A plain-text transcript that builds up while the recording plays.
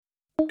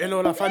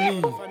Hello la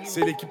famille,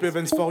 c'est l'équipe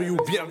Events for You,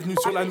 bienvenue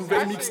sur la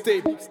nouvelle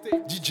mixtape.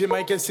 DJ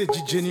Michael, c'est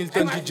DJ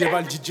Nilthon, DJ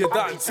Val, DJ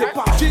Dan, c'est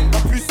parti. La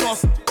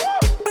puissance,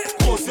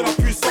 gros c'est la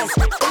puissance.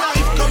 On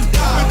arrive comme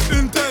ça,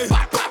 une taille.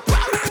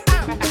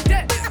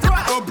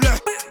 Oh blé,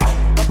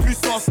 la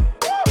puissance,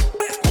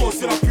 gros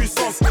c'est la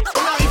puissance. On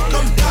arrive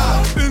comme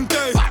ça, une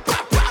taille.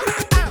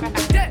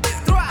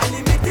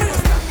 Allez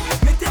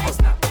mettez au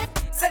snap,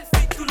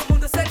 selfie, tout le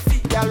monde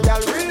selfie.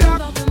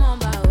 Comportement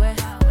bah ouais,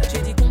 j'ai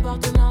dit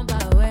comportement bah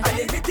ouais.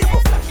 Allez mettez vos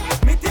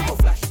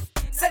flash,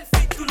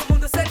 selfie, tout le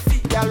monde selfie.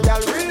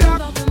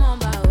 Comportement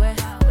bah ouais,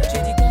 j'ai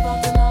dit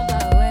comportement bah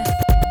ouais.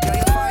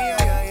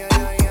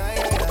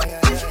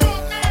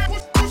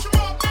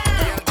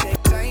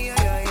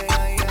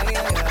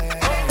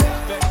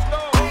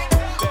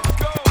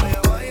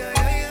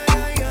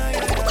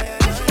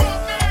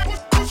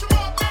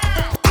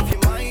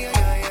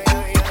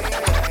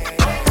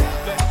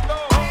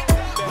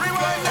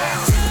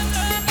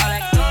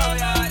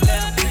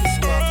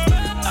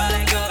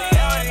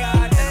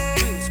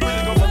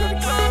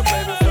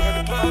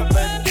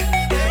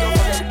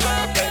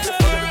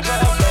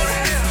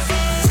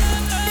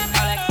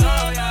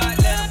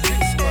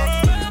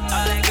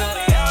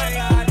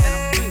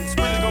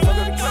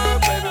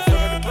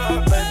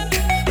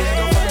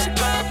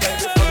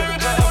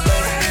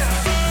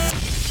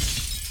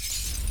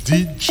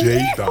 DJ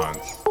Dance,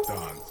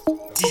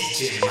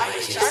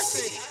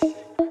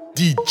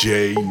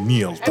 DJ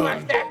Nilthon,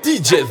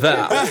 DJ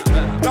Val.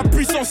 La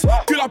puissance,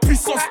 que la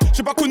puissance.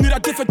 J'ai pas connu la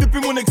défaite depuis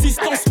mon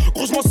existence.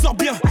 Gros je m'en sors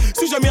bien,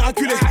 si j'ai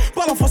miraculé.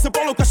 Parle en français,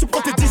 parle au cas, je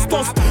prends tes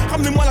distances.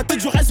 Ramenez-moi la tête,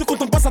 je reste quand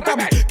on passe à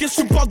table. Qu'est-ce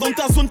que tu me parles dans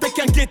ta zone, t'es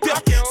qu'un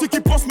guetteur. Ceux qui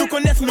pensent me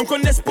connaissent, ne me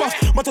connaissent pas.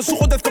 Moi t'as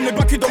toujours d'être comme les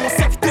bacs dans mon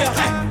secteur.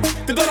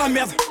 T'es dans la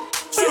merde,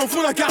 je suis au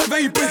fond d'un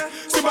carré IP.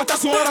 Ces bâtards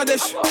sont à la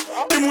dèche.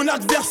 T'es mon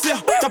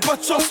adversaire, t'as pas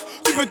de chance.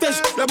 Tu peux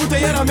tèche, la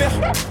bouteille à la mer.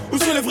 Où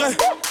sont les vrais?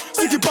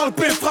 Ceux qui parlent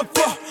paix, frappe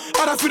fort.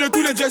 À la fin de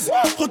tous les jazz,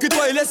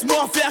 recule-toi et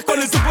laisse-moi en faire. Quand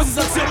les opposés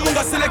s'attirent, mon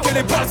gars, c'est là que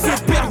les balles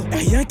se perdent. Et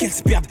rien qu'elles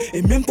se perdent,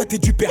 et même ta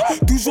tête du père.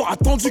 Toujours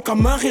attendu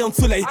comme un rayon de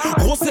soleil.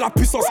 Gros, c'est la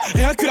puissance,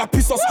 rien que la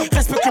puissance.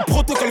 Respecte le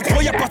protocole,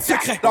 gros, y'a pas de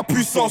secret. La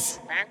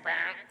puissance,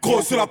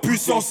 gros, c'est la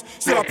puissance,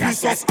 c'est la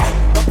puissance.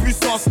 La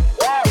puissance,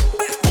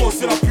 gros,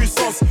 c'est la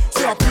puissance,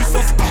 c'est la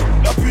puissance.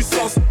 La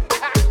puissance,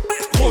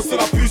 gros, c'est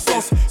la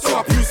puissance, c'est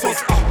la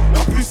puissance.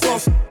 La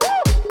puissance.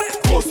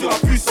 C'est la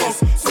puissance,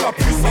 c'est la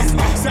puissance.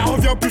 Ça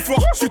revient plus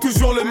fort, je suis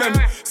toujours le même.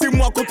 C'est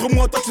moi contre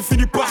moi, toi tu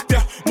finis par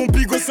terre. Mon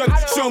big au sol,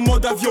 je suis en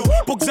mode avion.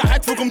 Pour que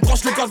j'arrête, faut qu'on me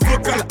tranche le gaz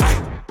vocal.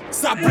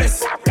 Ça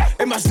blesse,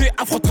 MHD,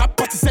 Afro-Trap,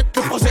 partie 7,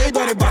 le projet est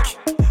dans les bacs.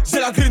 J'ai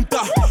la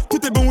grinta,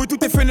 tout est bon, oui, tout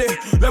est fêlé.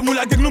 La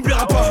moula gang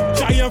n'oubliera pas.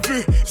 J'ai rien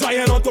vu, j'ai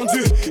rien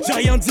entendu, j'ai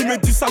rien dit, mais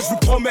dis ça, je vous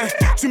promets.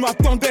 Tu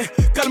m'attendais,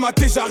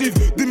 calme-toi, j'arrive.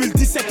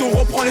 2017, on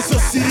reprend les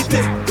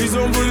sociétés. Ils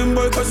ont voulu me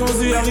boycotter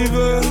sans y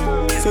arriver.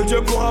 Seul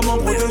Dieu pourra m'en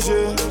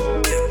protéger.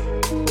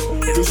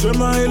 Le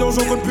chemin est long,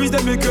 j'en compte plus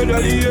d'amis que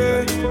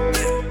d'alliés.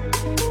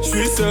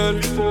 J'suis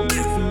seul,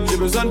 j'ai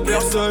besoin de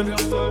personne.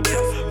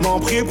 M'en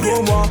prie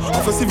pour moi,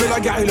 enfin s'il veut la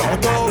guerre, il est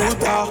en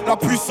retard. La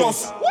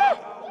puissance,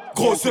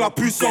 gros c'est la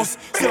puissance,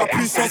 c'est la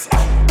puissance.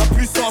 La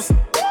puissance,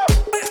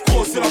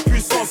 gros c'est la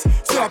puissance,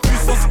 c'est la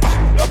puissance.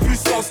 La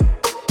puissance,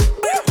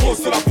 gros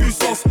c'est la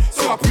puissance,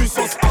 c'est la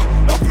puissance.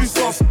 La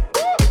puissance,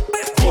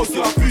 gros c'est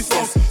la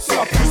puissance, c'est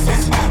la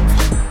puissance.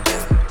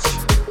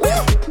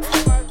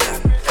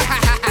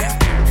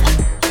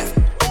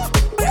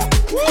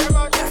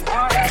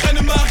 Rien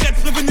ne m'arrête,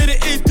 prévenez les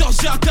haters,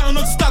 j'ai atteint un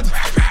autre stade.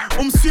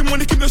 On me suit, mon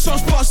équipe ne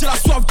change pas, j'ai la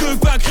soif de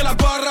vaincre et la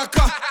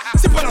baraka.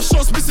 C'est pas la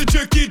chance, mais c'est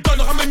Dieu qui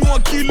donne. Ramène-moi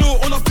un kilo,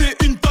 on en fait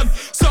une tonne.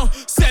 Sans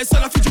cesse, à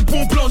la fin du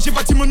bon plan, j'ai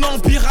bâti mon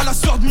empire à la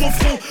sueur de mon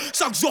front.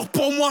 Chaque jour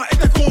pour moi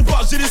est un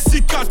combat, j'ai des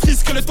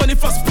cicatrices que le temps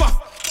n'efface pas.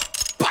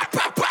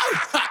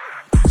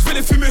 Je vais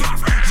les fumer,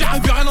 j'ai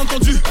rien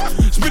entendu.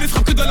 Je mets les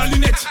frappes que dans la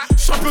lunette.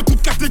 Je suis un peu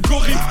toute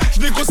catégorie.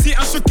 Je négocie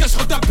un choc, je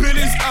retape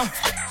les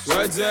je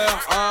veux dire,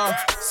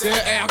 c'est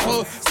R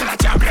gros, c'est la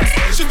diablesse.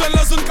 Je suis dans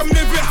la zone comme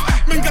les verts.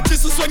 Même gâtés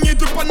se soigner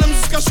de Paname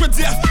jusqu'à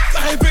Chouedière. T'as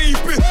rêvé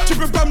IP, tu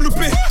peux pas me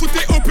louper. Tout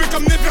est OP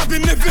comme Never des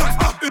Never.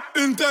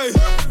 Une taille,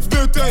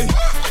 deux tailles,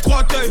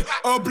 trois tailles,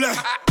 oh blé.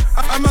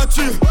 Un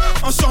mature,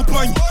 un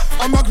champagne,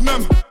 un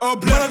magnum, oh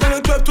blé. Voilà dans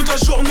le club toute la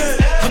journée.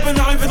 À peine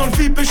arrivé dans le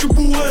VIP et je suis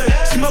bourré.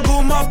 Si ma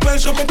go m'appelle,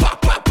 je réponds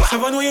pas. Ça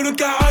va noyer le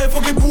carré, faut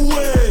qu'elle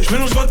bourré. Je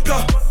mélange vodka,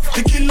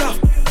 tequila.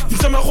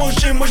 Ça m'a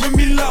rangé, moi je l'ai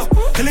mis là.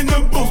 Elle est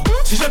nebo,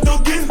 si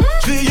j'adoguine,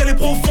 je vais y aller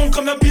profond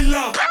comme la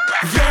Bila.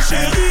 Viens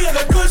chérie, elle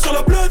a colle sur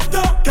la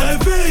bleuta. T'as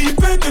rêvé, il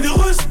fait que des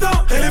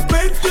restas. Elle est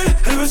pétée,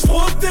 elle veut se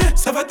frotter.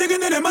 Ça va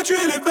dégainer les matchs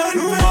et les belles.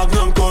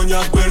 Magnum,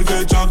 cognac,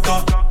 Belvé,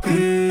 Jacta.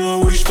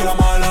 Oui, j'fais la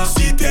malade.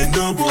 Si t'es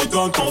debout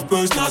dans ton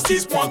poste, à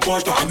 6.3,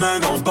 j'te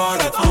ramène en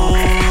balade.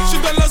 J'suis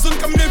dans la zone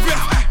comme les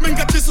verts. Même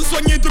gâtés se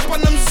soigner de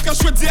Paname jusqu'à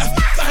Chouedière.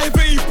 T'as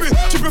rêvé, IP,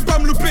 tu peux pas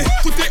me louper.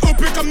 Tout est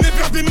OP comme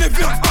Never des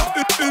Never.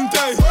 Une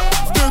taille,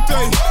 deux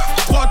tailles,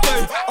 trois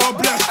tailles, oh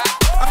blé.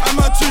 Un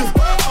mature,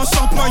 un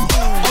champagne,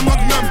 un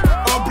magnum,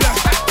 oh blé.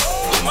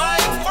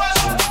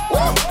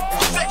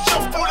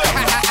 Section poulet.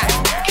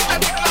 Qui t'a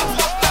dit que la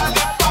France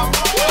t'allait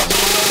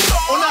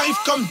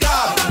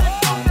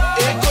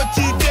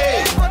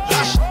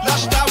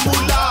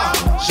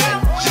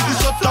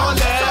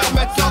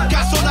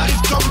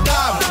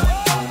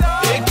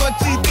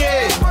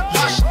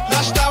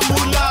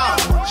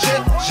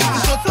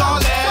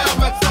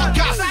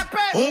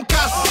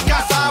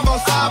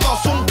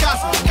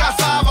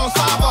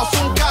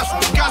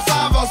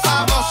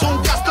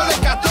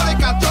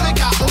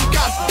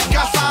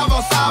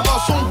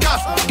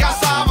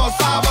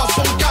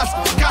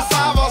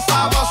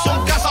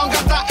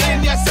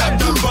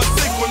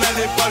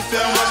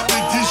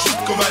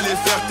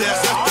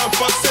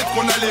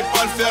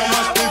pas le faire,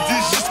 moi je te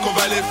dis juste qu'on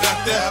va les faire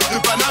taire. De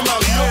Panama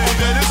Rio, on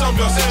vient les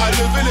ambiancer, à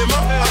lever les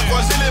mains, à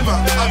croiser les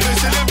mains, à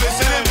baisser les,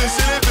 baisser les,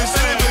 baisser les,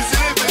 baisser les, baisser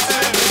les, baisser les, baisser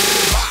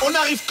les. On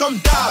arrive comme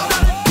d'hab,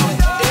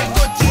 et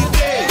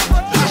quotidien,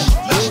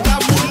 lâche ta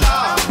moula.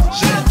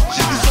 J'ai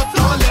du saut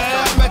en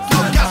l'air,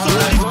 maintenant casse, on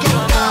arrive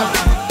comme d'hab,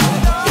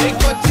 et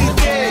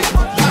quotidien,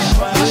 lâche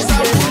ta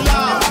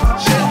moula.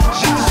 J'ai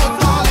du saut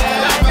en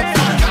l'air,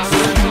 maintenant casse.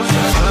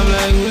 I'm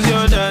like, who's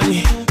your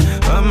daddy?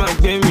 I'm like,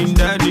 baby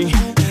daddy.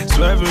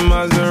 Swerving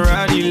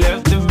Maserati,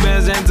 left the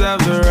Benz and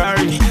top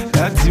Ferrari.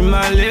 That's in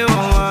my little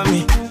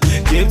mommy.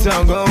 Keep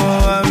on going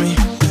on me.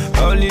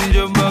 All these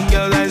jumbo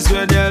girls, I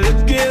swear they're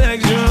looking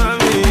like you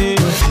mommy.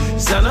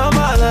 It's a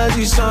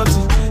normality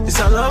something. It's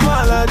a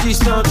normality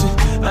something.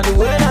 And the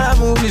way that I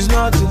move is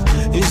nothing.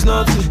 It's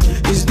nothing.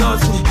 It's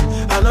nothing.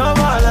 A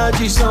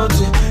normality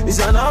something. It's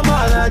a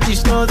normality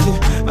something.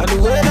 And the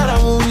way that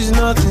I move is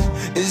nothing.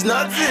 It's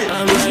nothing.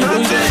 It's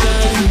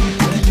nothing.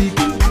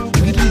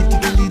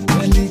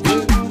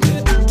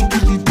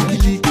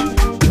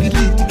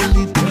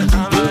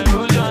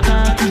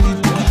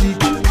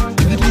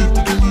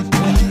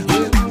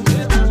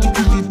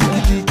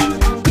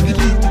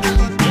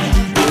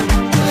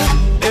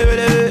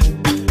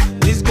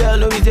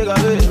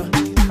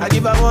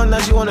 Now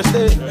she wanna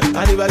stay,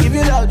 and if I give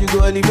you loud, you go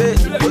elevate.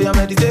 Oh yeah,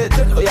 meditate.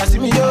 Oh yeah, see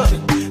me yo.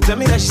 Tell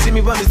me that she see me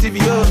on the TV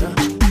yo.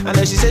 And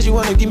then she says she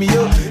wanna give me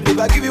yo. If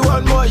I give you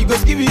one more, you go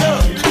skip me yo.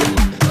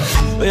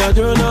 Oh yeah,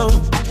 don't know.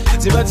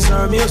 See but it's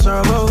on me or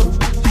sorrow more.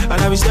 And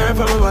I be staring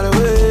from a mile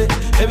away.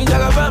 Every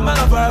time I find man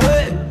I'm far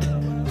away.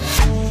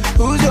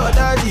 Who's your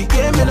daddy?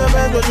 Came in a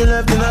bed, but you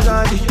left in a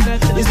garden.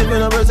 You see me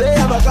no birthday,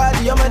 I'm a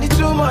cardi. Your money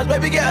too much,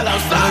 baby girl,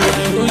 I'm sorry.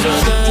 Who's your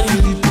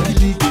daddy?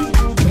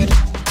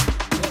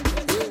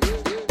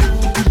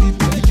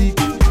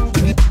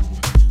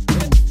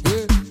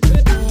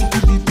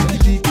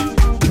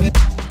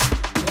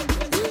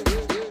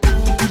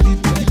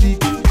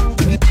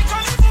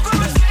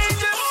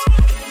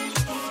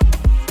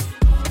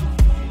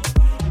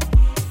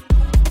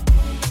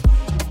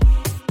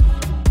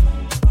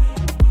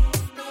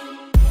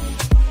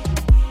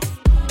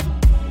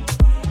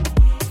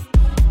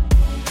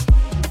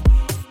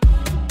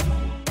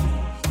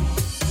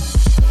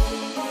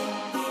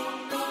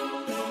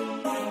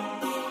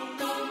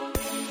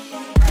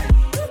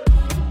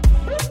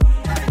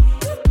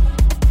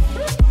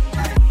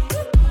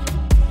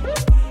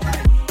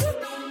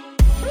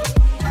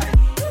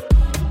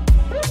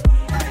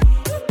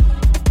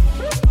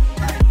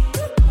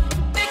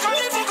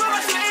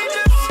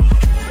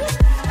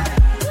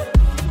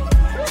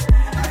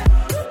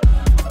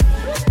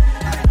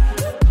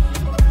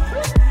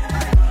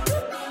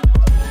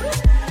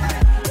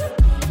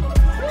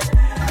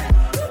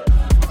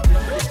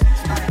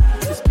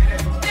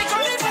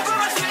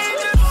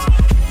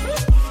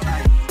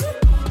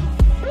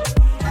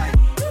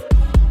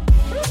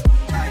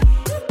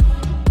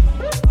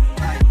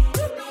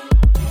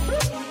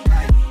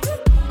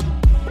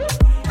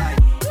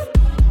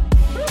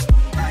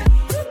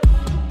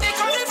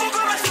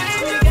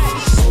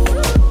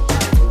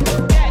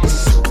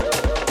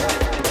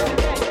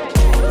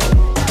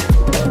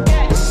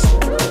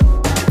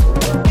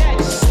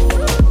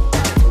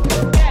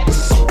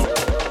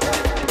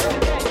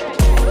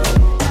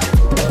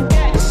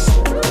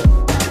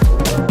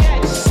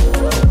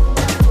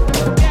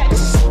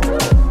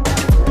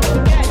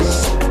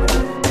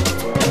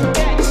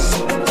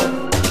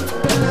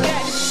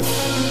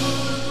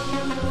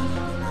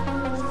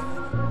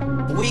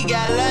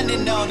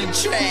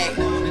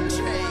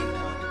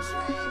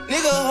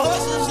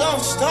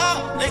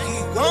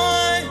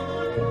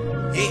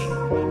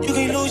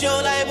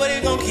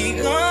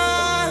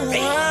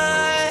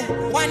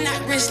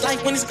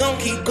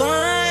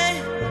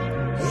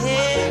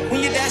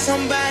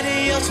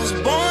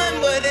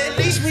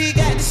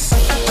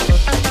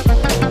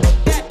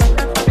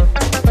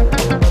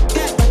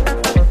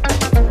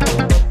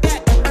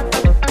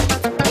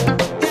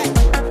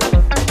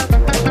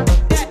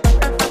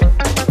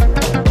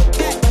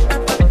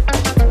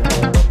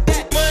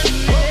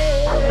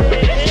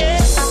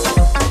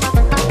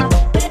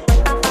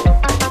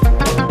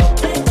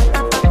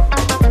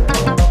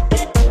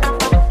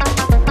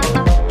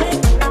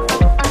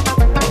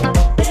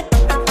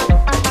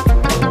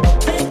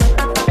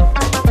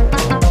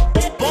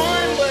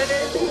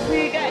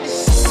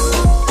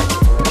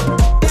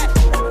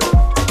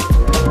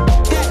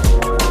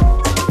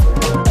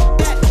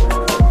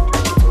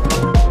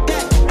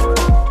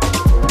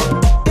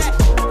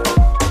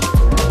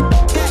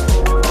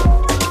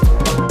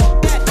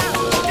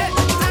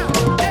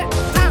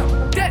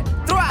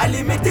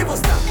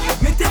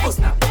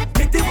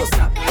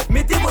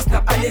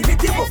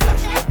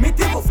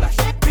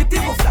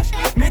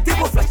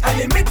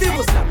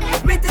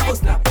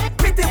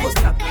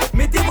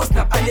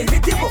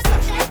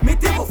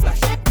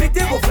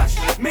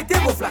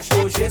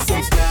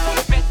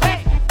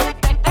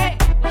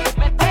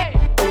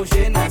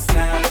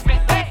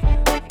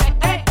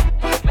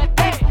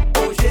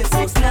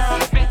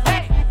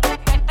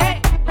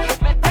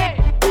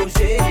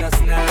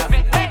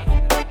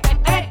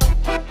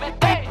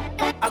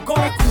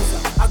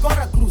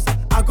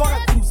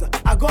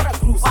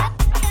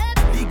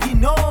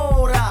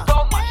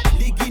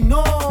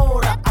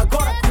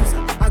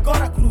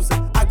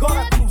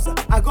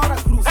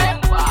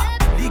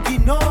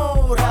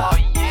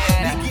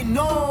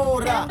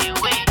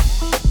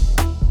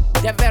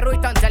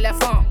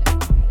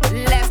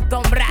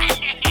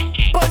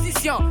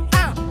 position.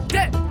 1, 2,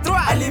 3.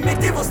 Allez,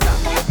 mettez vos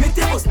snaps,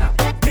 mettez vos snaps,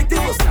 mettez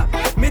vos snaps,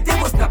 mettez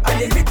vos snaps.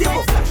 Allez, mettez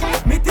vos flashs,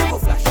 mettez vos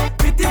flashs,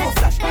 mettez vos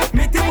flashs,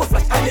 mettez vos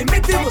flashs. Allez,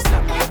 mettez vos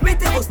snaps,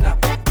 mettez vos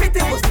snaps,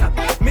 mettez vos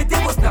snaps, mettez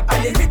vos snaps.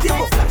 Allez, mettez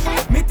vos flashs,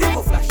 mettez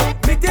vos flashs,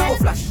 mettez vos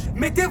flashs,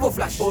 mettez vos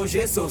flashs. Oh,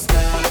 j'ai son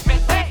snap.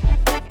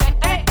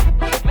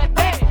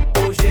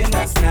 Oh, j'ai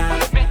na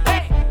snap.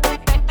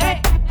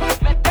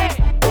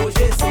 Oh,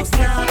 j'ai son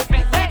snap.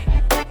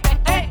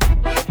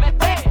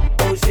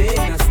 Oh, j'ai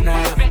na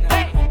snap.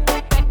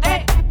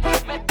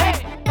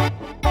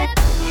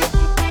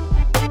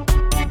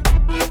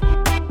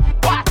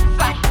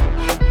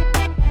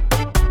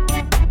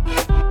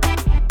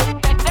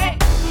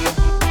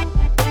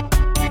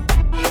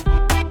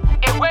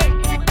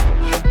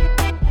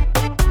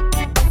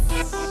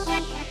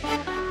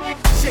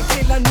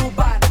 Checker la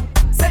nouvelle.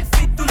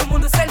 Selfie, tout le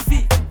monde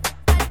selfie.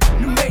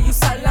 Nous meillons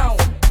salon.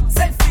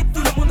 Selfie,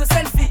 tout le monde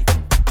selfie.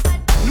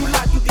 Nous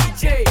là du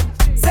DJ.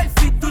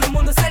 Selfie, tout le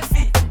monde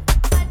selfie.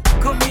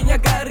 Comme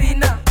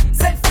Garina.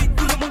 Selfie,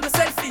 tout le monde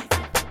selfie.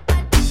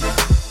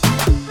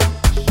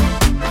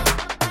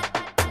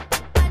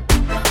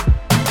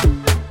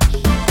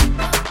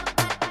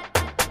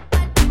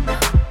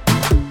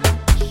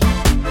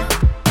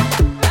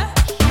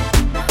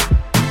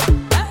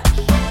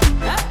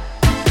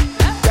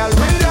 Girl,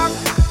 relax.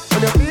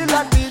 When you feel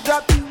like the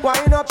drop,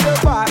 wind up your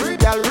body.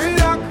 Girl,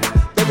 relax.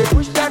 Baby,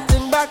 push that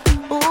thing back.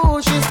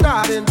 Ooh, she's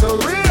starting to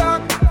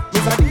relax.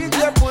 If a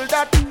DJ pull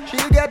that, she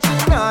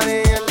getting on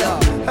it.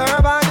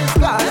 Her body's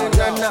calling,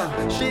 and now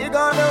she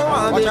gonna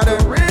want it. Watch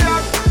them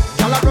relax.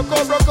 Girl, I broke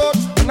out.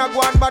 And I go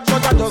on bad,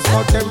 but I just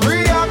got them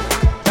relax.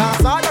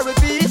 Dance all the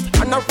repeat,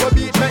 and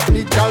AFROBEAT make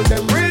the girl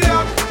them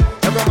relax.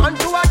 Every man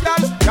to a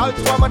girl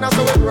to a man,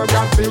 so we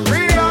program to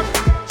relax.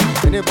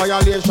 Any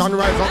violation,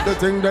 rise up the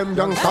thing, them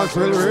youngsters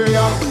will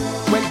react.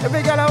 When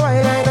every girl a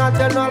whine, I not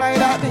tell no lie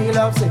that me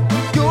love say.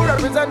 You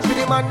represent for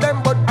the man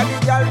them, but I the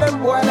girl them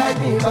boy like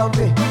me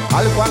comfy.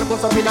 Alcohol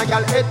goes up in a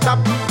girl head top.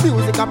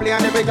 Music a play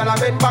and every girl a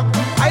bend back.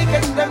 I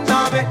get them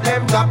now, make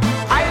them drop.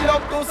 I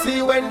love to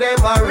see when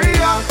them a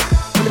react.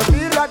 When you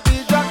feel like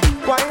the drop,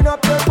 wind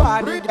up your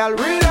body, girl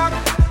relax.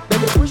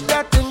 Then you push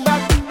that thing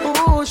back.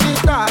 Ooh, she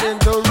starting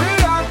to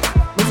react.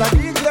 Miss a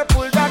DJ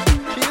pull that,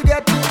 she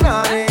getting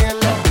on it.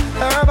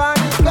 Her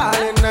body's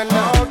calling and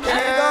now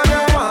she gonna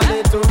want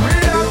it to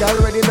real. Girl,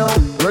 ready now,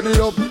 ready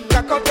up.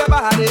 Cock up your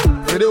body,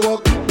 ready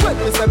walk. When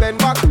me say bend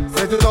back,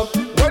 set it up.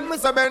 When me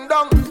say bend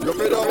down, you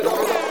feel up.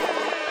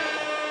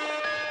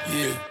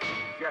 Yeah.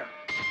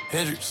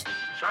 Hendrix.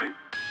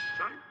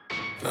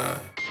 Nah.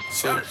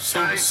 Super.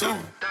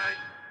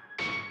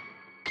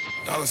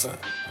 Dollar sign.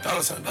 I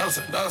bought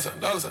them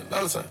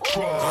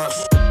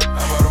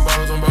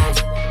bottles on bottles.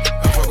 I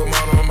fuck them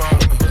all on model.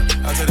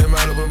 I take them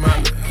out of a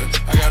mountain.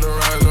 I got them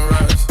rides on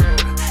rides.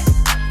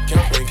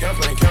 Campaign.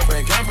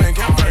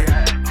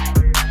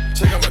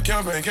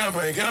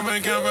 Check out my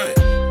campaign.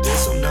 Did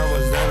some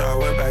numbers, then I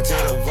went back to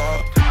the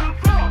vault.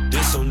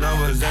 Did some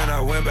numbers, then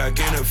I went back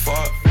in and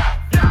fought.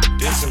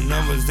 Did some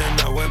numbers, then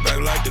I went back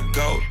like the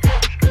GOAT.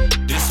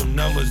 Did some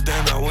numbers,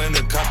 then I went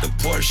and caught the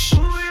Porsche.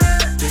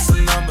 Did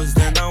some numbers,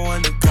 then I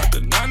went and caught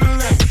the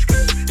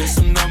 911. Did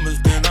some numbers,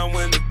 then I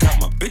went and caught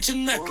my bitch a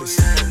necklace.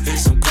 Hit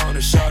some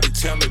corner, shawty,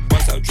 tell me boy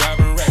stop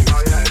driving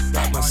reckless.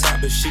 Rock my side,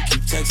 but she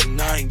keep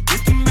texting, I ain't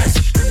get the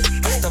message.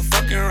 I stop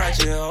fucking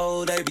ratchet,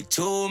 oh, they be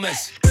too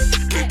messy.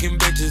 Kicking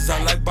bitches, I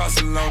like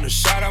Barcelona,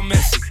 shout out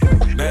Messi.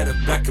 Met her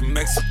back in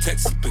Mexico,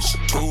 Texas, but she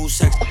too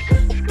sexy.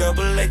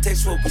 Double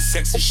latex will be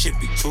sexy, shit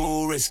be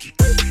too risky.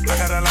 I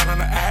got a lot on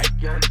the act,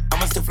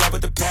 I'ma still fly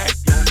with the pack.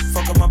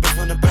 Fuck up my bitch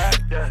from the back,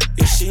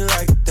 if she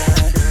like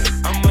that,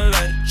 I'ma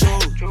let it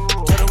choose.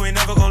 Tell her we ain't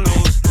never gon'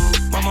 lose.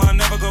 Mama, I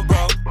never go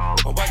broke. My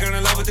white girl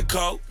in love with the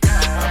coke.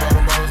 I bought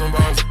them bottles on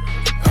bottles.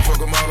 I fuck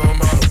them all on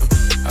model.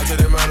 I take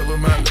them out of a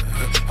mountain.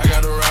 I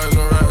got them rides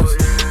on rides.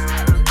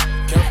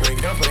 Campaign.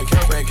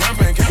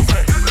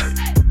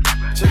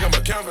 Check out my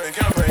campaign.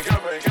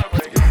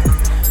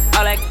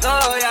 All that go,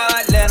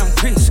 y'all, let them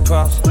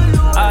crisscross.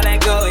 All that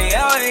go,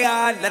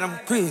 y'all, let them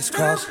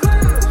crisscross.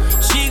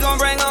 She gon'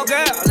 bring her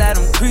girl, let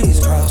them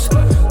crisscross.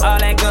 All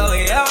that go,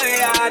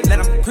 y'all,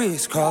 let them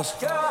crisscross.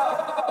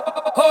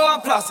 Oh,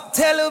 I'm flossing,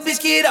 tell little bitch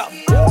get up.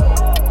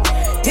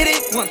 Hit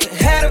it once and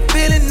had her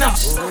feeling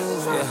nauseous.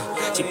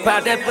 Yeah. She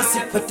popped that pussy,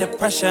 put that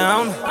pressure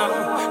on her.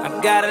 I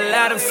got a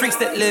lot of freaks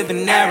that live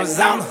in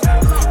Arizona.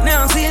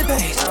 Now I'm seeing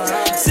things,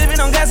 sipping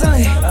on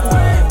gasoline,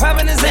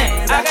 popping the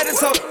Zan. I got the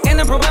soap in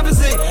the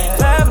prophecy.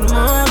 5 in the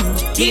morning,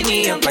 she keep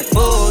me up like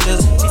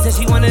Folgers. She said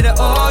she wanted an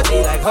OG,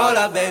 like hold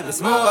up, baby,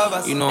 it's more of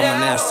us. You know I'm a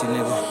nasty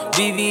nigga.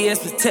 VVS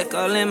Protect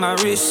all in my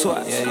wrist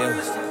swatch.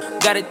 Yeah.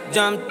 Got it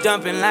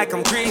jumping like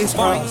I'm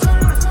crisscross.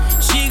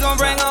 She gon'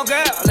 bring her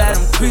girl, let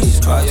them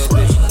crisscross.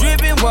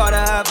 Dripping water,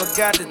 I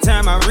forgot to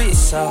turn my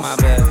wrist off. My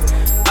bad.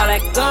 All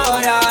that go,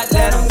 y'all,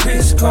 let them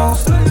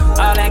crisscross.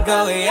 All that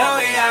go,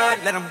 y'all,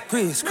 let them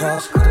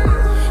crisscross.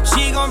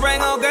 She gon' bring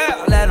her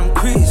girl, let them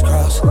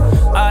crisscross.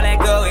 All that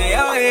go,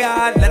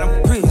 y'all, let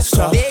them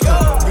crisscross.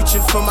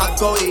 Reaching for my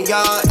goal,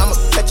 y'all, I'ma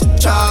catch a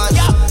charge.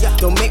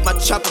 Don't make my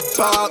chopper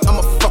bog,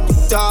 I'ma fuck with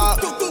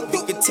dog.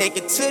 We can take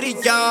it to the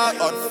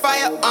yard or the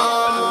firearm.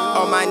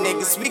 All my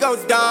niggas, we go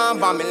dumb,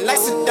 bombing like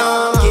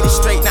Saddam. Get it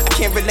straight, now I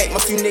can't relate, my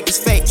few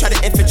niggas fake. Try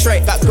to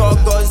infiltrate, got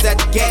gargoyles at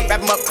the gate.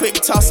 Wrap 'em up quick,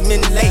 toss 'em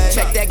in late.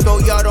 Check that go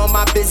yard on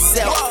my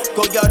bizel,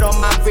 go yard on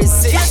my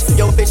resist.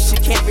 Yo bitch, she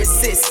can't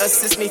resist,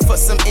 assist me for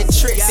some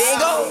interest.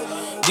 Bingo!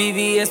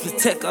 VVS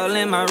protect all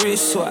in my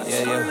wristwatch.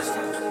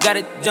 Got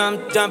it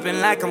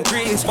jumping like I'm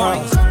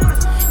crisscross.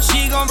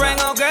 She gon' bring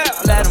her girl,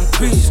 let them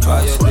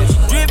crisscross.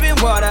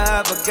 Dripping water,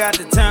 I forgot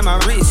to turn my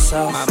wrist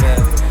off. My bad.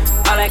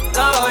 All that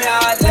go,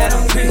 y'all, let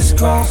them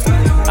crisscross.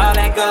 All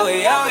that go,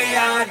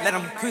 y'all, let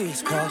them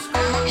crisscross.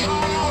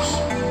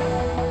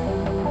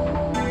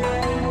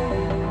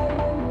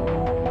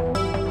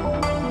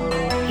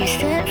 You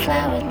sent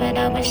flowers, but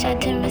I wish I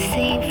didn't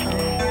receive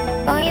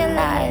them. All your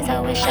lies, I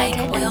wish I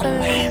didn't believe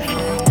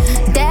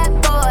them. That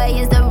boy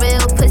is the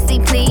real pussy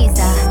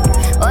pleaser.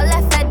 All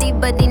I fatty,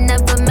 but he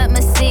never met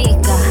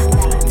Masika.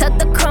 Tuck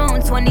the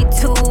chrome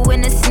 22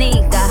 in a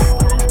sneaker.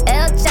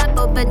 El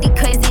Chapo, but he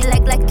crazy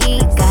like La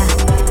Kika.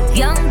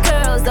 Young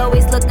girls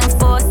always looking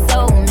for a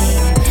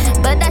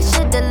soulmate, but I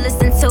should've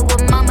listened to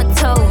what mama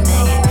told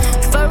me.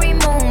 Furry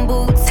moon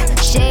boots,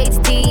 shades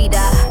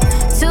Dita.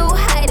 Too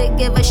high to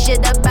give a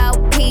shit about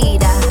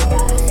Peter.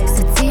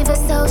 Sativa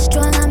so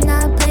strong, I'm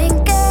not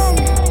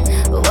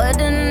blinking. What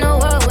in the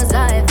world was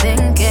I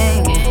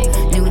thinking?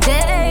 New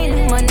day,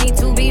 new money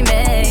to be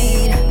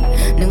made.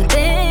 New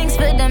things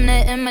for them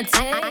to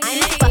imitate.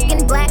 I'm a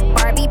fucking black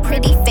Barbie,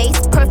 pretty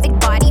face, perfect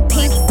body,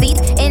 pink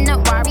seats in a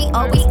Rari.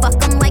 Always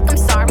fuck 'em like I'm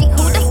sorry.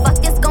 Who the fuck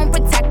is gon'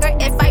 protect her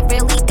if I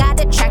really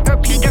gotta check her?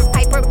 Peter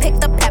Piper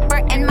picked the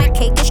pepper and my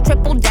cake is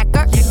triple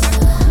decker.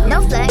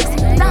 No flex,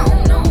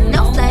 don't.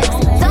 No flex,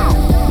 don't.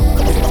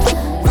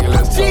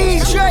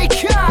 DJ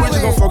Khaled. We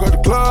just gon' fuck up the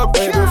club,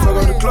 baby. Fuck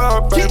up the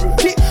club,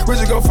 baby. We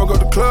just gon' fuck up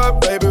the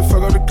club, baby.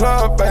 Fuck up the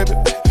club, baby.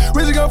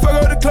 We just gon' fuck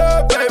up the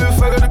club, baby.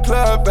 Fuck up the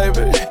club,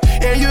 baby.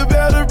 And you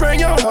better bring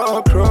your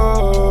whole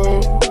crew.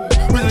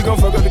 We just gon'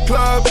 fuck up the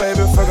club,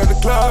 baby. Fuck up the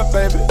club,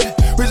 baby.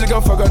 We just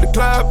gon' fuck up the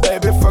club,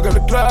 baby. Fuck up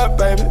the club,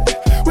 baby.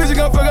 We just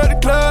gon' fuck up the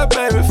club,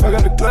 baby. Fuck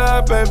up the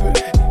club, baby.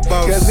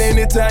 Cause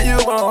anytime you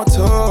want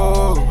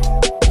to.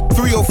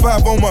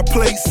 305 on my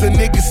plate, so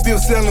niggas still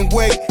selling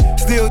weight.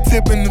 Still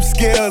tipping them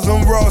scales,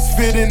 I'm Ross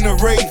fitting the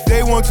rate.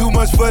 They want too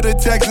much for the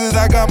taxes,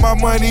 I got my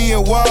money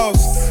in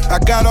walls. I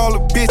got all the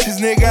bitches,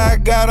 nigga, I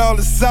got all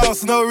the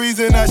sauce. No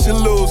reason I should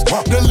lose.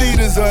 The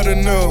leaders of the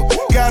new.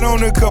 Got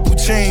on a couple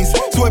chains,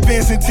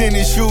 sweatpants and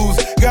tennis shoes.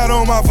 Got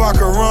on my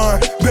vodka run,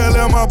 Bell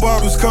Air my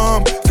bottles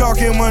come.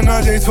 Talking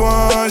Menage a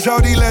Trois,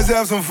 shawty, let's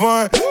have some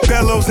fun.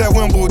 Bellows at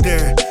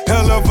Wimbledon,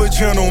 hell of a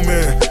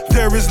gentleman.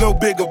 There is no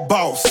bigger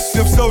boss.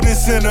 If so, then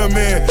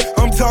cinnamon.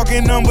 I'm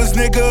talking numbers,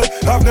 nigga.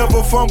 I've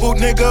never fumbled,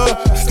 nigga.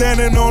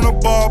 Standing on a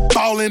bar,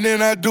 ballin',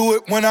 and I do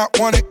it when I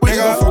want it, nigga. We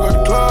just gon' fuck up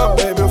the club,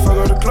 baby. Fuck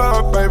up the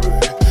club, baby.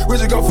 We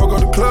just gon' fuck up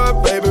the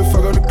club, baby.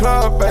 Fuck up the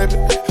club, baby.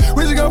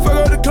 We just gon' fuck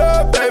up the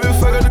club, baby.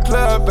 Fuck up the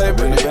club,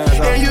 baby.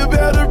 And you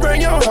better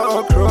bring your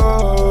whole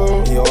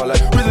crew.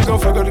 We just gon'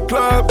 fuck up the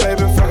club,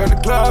 baby. Fuck up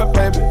the club,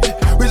 baby.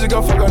 We just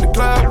gon' fuck up the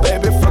club,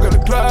 baby. Fuck up the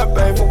club,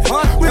 baby.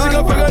 We just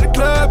gon' fuck up the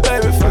club,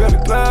 baby. Fuck up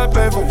the club,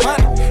 baby.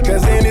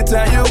 Cause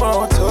anytime you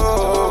want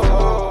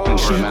to.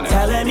 She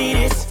telling me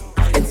this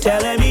and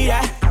telling me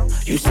that.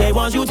 You say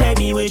once you take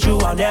me with you,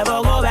 I'll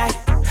never go back.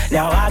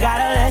 Now I got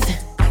a lesson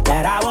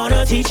that I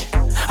wanna teach.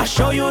 I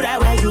show you that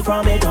where you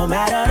from, it don't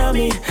matter to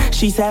me.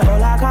 She said,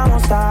 hola, como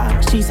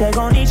esta? She said,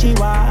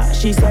 konnichiwa.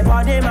 She said,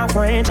 pardon my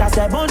French. I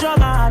said, bonjour,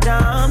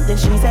 madame. Then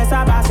she said,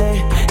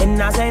 sabase.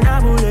 And I say,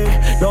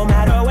 nabule. No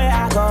matter where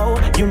I go,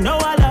 you know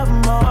I love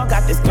her more.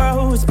 Got this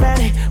girl who's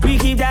Spanish. We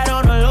keep that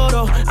on the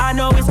lodo. I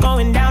know it's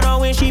going down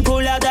on when she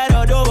pull out that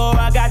adobo.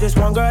 I got this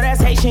one girl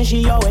that's Haitian.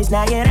 She always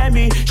nagging at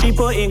me. She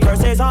putting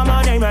curses on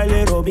my name, a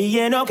little B.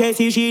 And okay,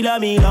 see, she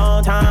love me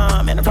long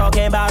time. And I'm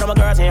talking about all my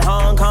girls in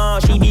Hong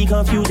Kong. She be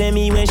confusing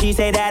me when she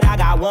say that I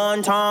got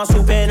one ton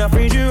soup in the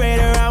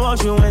refrigerator. I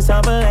want you in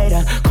something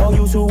later. Call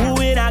you to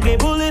who and I get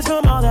bullets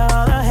from all the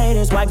other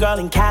haters. White girl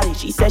in Cali,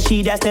 she said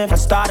she destined for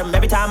stardom.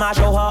 Every time I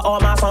show her all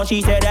my songs,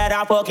 she said that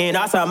I'm fucking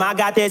awesome. I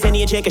got this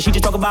Indian chick and she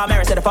just talk about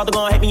marriage. Said the father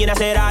gon' hate me and I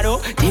said I do.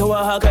 Deal with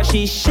her cause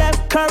she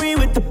Chef Curry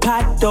with the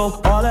pot though.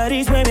 All of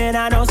these women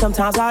I know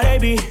sometimes how they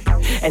be.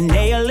 And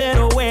they a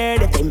little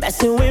weird if they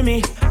messing with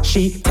me.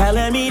 She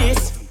telling me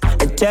this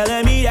and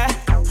telling me that.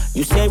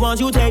 You say once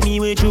you take me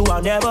with you,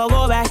 I'll never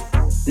go back.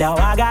 Now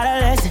I got a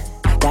lesson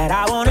that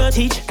I wanna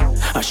teach.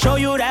 I'll show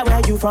you that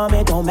where you from,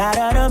 it don't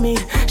matter to me.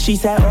 She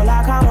said,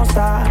 hola, como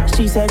esta?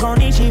 She said,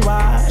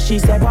 konnichiwa. She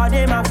said,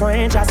 pardon my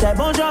French. I said,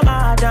 bonjour,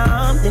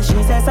 madame. Then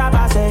she said,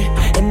 sabase.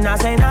 And I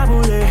say,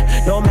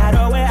 nabule. No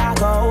matter where I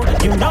go,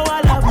 you know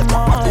I love her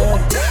more.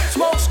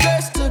 Smoke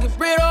stress to get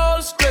rid of all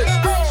the stress.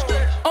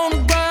 On the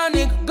grind,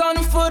 nigga,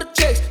 gunning for the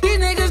checks. These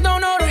niggas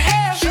don't know the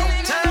half.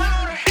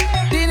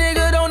 These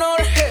niggas don't know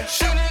the half.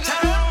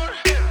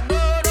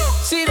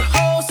 See the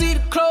hoes, see the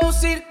clothes,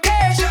 see the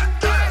cash.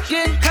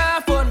 Getting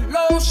high for the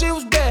low, she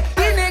was bad.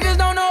 These niggas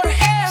don't know the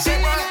half.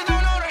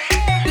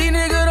 These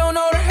niggas don't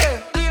know the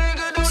half.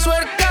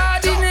 Swear to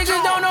God, these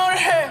niggas don't know the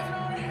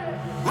half.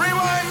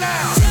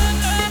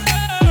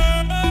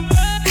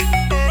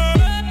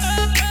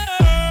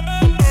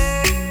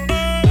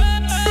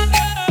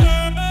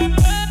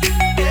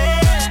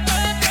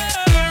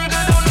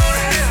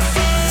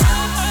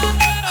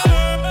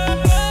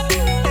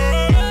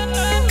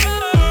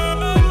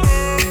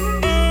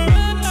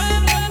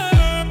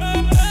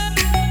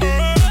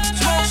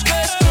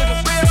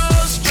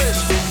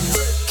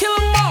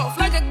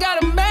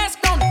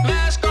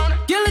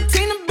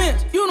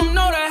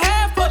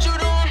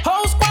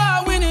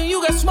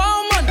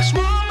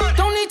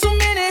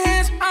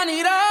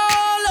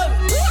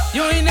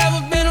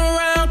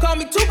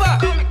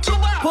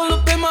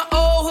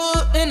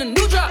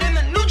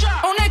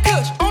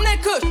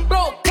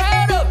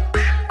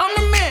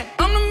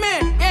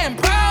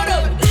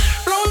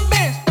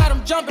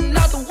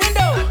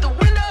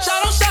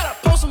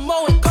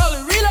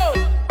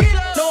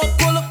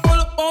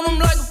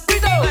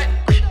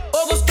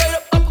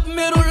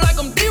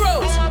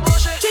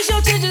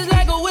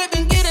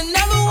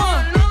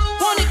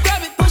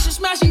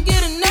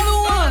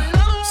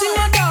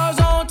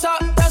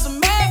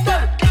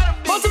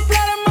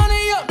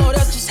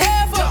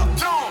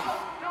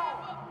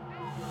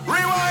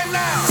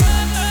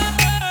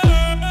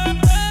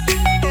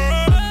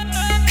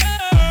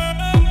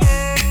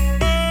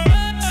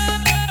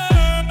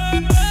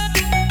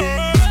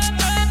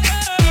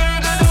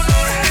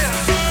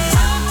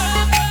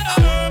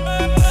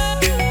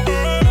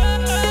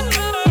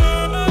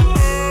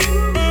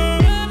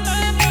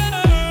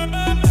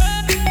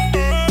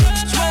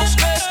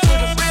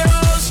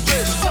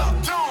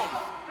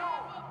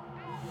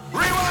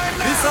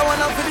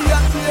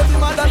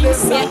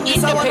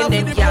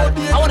 independent girl.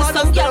 I want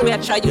some girl where I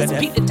try to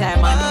speak the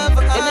time, man.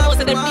 Them know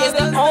say them days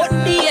they're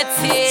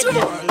outdated.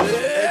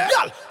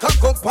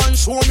 Cock up and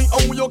show me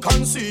how you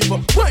conceive.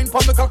 Wine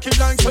for me cocky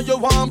like so you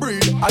want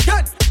breathe.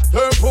 Again,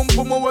 her pum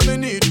pum what me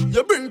need.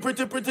 You bring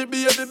pretty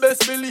baby,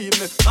 best believe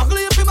me.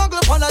 Muggle if you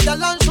muggle on a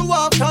gal and show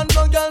off, and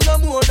no gal no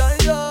more than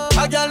you.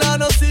 A gal a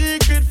no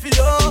secret for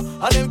you,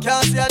 and them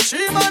can't see a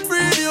tree man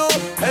breed you.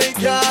 Hey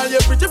gal, you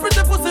pretty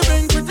pussy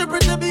bring pretty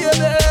baby.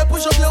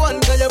 Push up your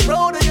one 'cause you're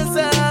proud of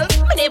yourself.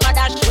 Me never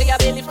dash away your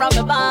belly from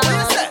the bar.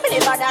 Me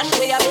never dash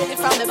away your belly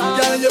from the bar.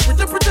 Gal, you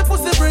pretty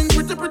pussy bring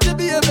pretty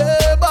baby.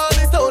 Ball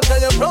it out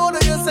 'cause you're proud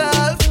of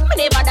yourself. Me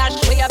never dash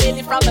away your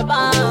belly from the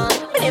bar.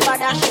 Me never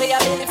dash away your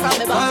belly from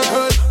the bar.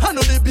 I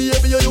know the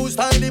baby you use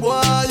tiny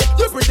boy.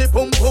 You pretty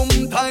pum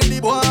tiny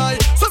boy.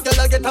 Some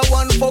girl get a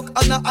one fuck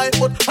and a eye,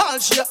 but all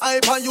she a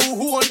hype and you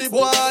who on the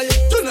boy.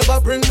 You never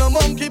bring no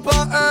monkey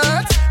pa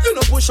earth. You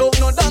no push out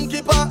no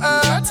donkey pa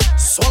earth.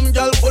 Some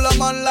girl full of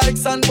man like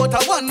sand, but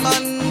a one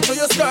man to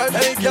your skirt.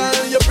 Hey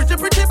girl, you pretty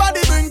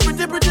body bring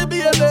pretty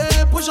baby.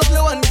 Push up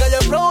your one 'cause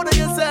you're proud of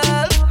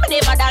yourself. Me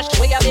never dash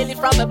away your belly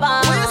from the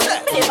bar.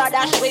 Me never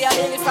dash away your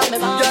belly from the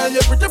bar. Girl,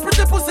 you pretty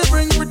pussy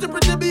bring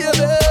pretty baby.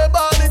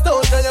 Ball it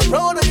out 'cause you're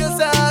proud of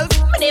yourself.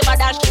 Me never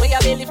dash away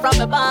your belly from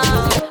the bar.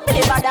 Me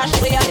never dash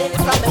away your belly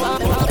from the bar.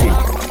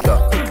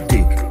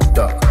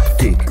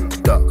 Tick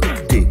tock,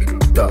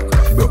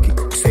 broke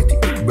it, set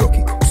it, broke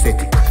it, set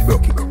it,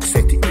 broke it,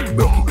 set it,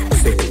 broke it,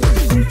 set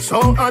it.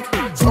 So hot,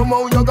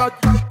 somehow you got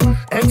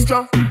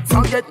extra,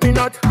 forget me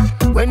not.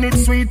 When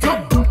it's sweet, yo,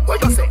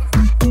 what you say?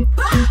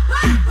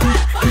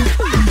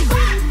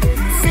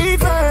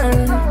 Fever,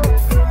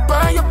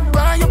 buy up.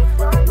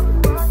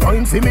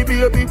 Wine see me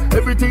baby,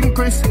 everything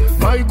crisp.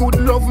 My good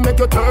love make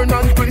you turn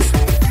and crisp.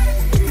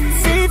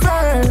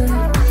 Fever,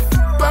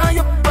 buy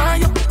up.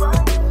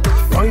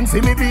 Wine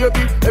see me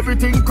baby,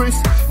 everything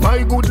crisp.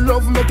 My good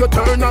love make you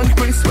turn and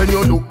crisp. When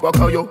you look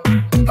back at you,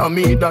 I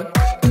mean that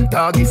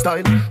doggy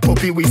style,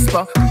 puppy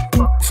whisper.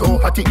 So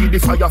hot it give the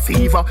fire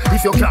fever.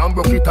 If you can't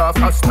broke it off,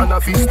 hasta la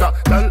vista.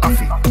 Girl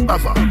affy,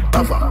 ava,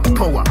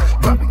 power,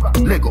 grab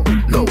it, Lego,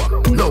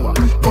 lower,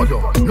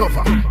 godo,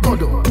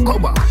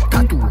 cover,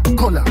 tattoo,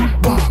 color,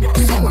 warm,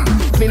 summer.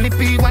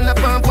 Millipede, wanna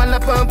pump, color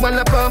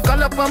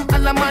pump,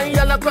 alla my,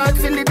 alla part,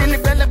 silly dilly,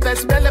 bella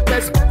best.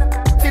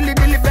 Silly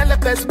dilly, bella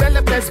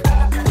best.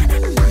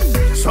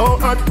 So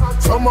hot,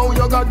 somehow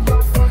you got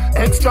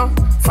extra,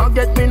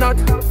 forget me not.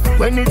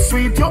 When it's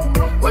sweet, yo,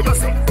 what you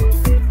say?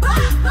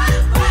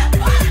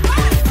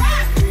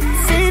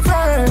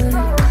 Fever,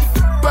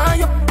 buy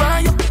up.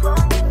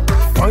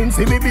 Wine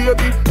see me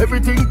baby,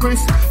 everything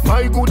crisp.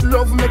 My good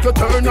love make you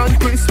turn and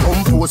crisp.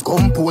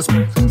 Compose,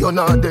 you're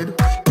not dead.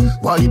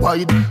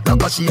 Wide,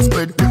 like a sheet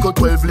spread. We got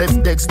 12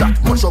 left decks that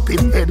mash up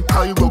in head.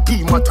 I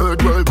rocky my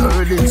third world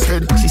girl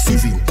instead. She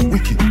civil,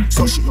 wicked,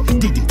 so she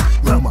did it.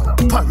 Rama,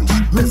 parish,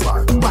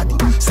 river, body,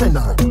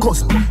 senna,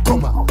 cousin,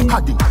 come on,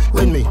 had it.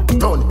 When me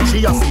done,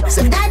 she a fit,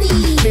 say daddy.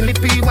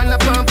 Millipede, wanna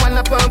pump,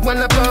 color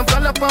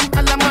pump,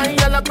 alla my,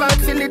 alla part,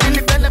 silly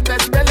dilly, bella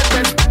best.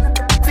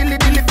 Silly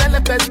dilly, bella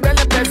best.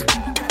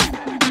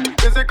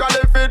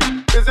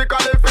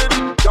 Physically fit.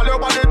 Tell your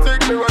body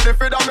tick, me ready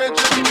for damage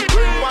it.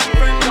 Ring one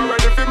finger,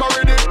 ready for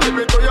marry it. Give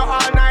it to you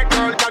all night,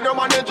 girl. Can you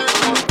manage it?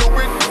 Just do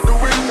it,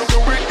 girl. Do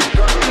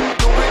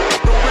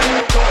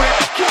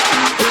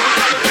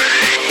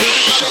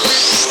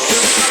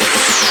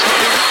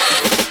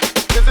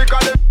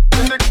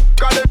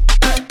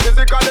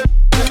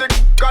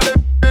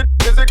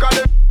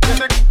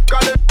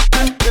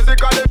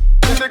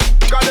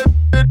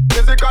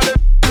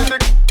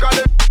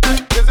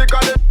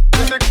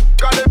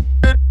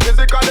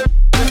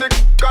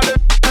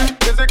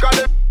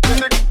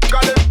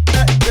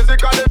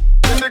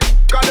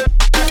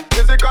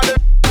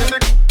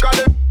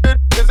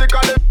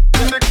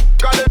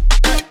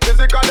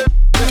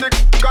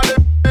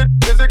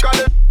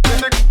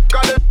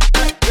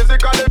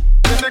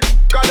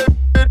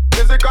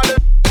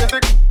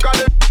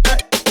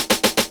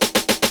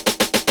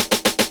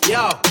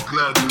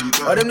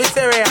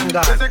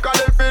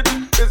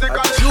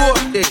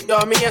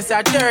Yo, me yes,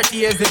 at 30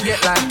 years to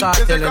get like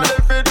cartel, you know.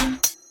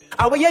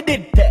 How you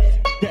did that?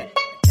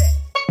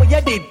 How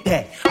you did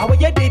that? How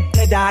you did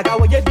that, dog? How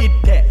you did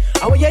that?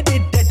 How you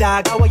did that,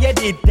 dog? How you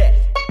did that?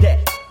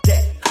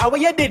 How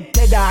you did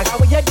that, dog?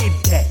 How you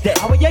did that?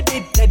 How you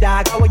did that,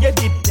 dog? How you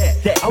did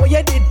that? How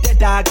you did that,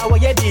 dog? How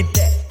you did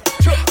that?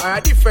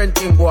 A different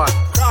thing, boy.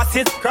 Cross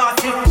it.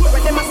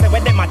 When them a say,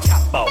 when them a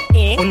chat about,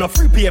 on no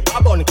free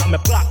paper, bun come a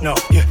black now.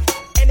 Yeah.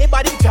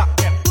 Anybody chat,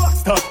 get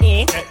bust up,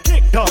 get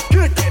kicked up,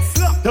 get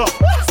slapped up.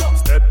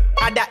 Step.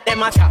 I that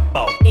them a chat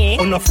about,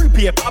 on no free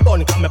paper,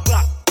 bun come a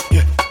black.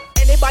 Yeah.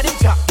 Anybody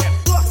chat, get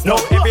bust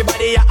up. Now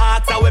everybody a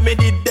ask how we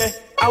did that.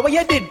 How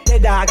you did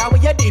that, dog? How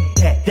you did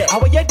that?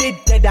 How you did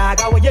that, dog?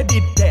 How you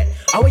did that?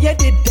 How you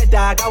did that,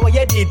 dog? How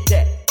you did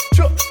that?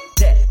 Chuck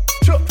that.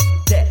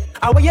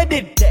 How you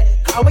did that?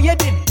 How you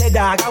did that,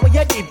 dog? How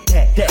you did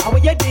that? How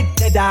you did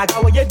that, dog?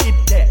 How you did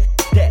that?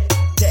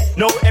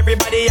 Now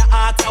everybody a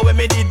ask how we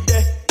did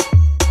that.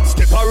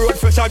 Step step a road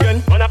fresh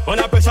again. Man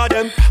a pressure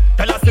them.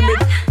 Tell us see me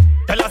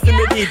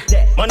did.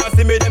 Man a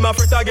see me them a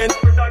fret again.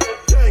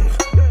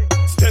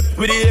 Step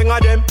with the young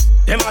of them.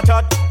 Them a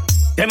chat.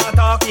 Them a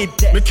talk it.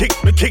 Me kick.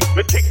 Me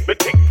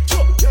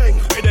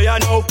there you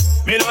know.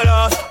 Me no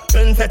lost.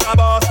 Then set a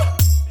boss.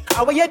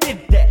 How you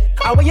did that?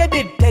 How you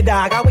did that,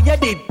 dog? How you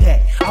did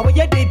that? How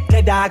you did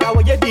that, dog? How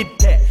you did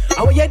that?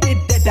 How you did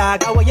that,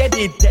 dog? How you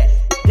did that?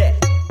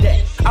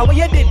 How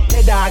you did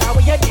that, dog? How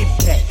you did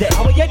that?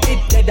 How you did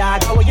that,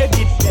 dog? How you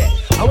did that?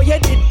 How you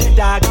did that,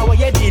 dog? How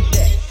you did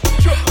that?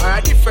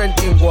 A different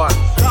thing, boy.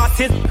 Cross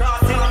it.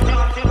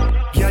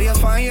 Yeah, you're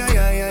fine, yeah.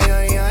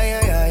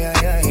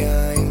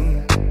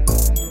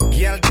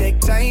 Girl, take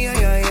time, yeah.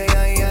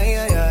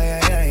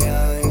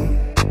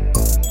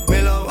 Me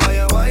love how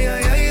you want, yeah.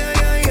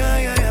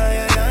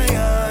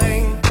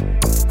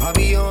 I'll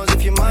be yours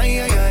if you're mine,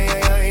 yeah.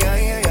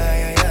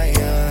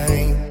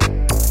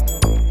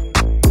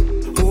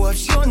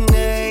 What's your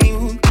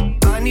name?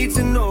 I need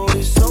to know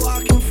this so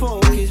I can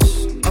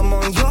focus. I'm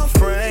on your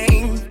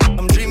frame.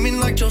 I'm dreaming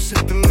like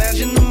Joseph,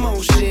 imagine the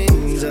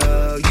motions.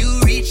 You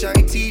reach, I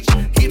teach.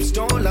 Hips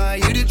don't lie,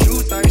 you the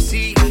truth I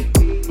seek.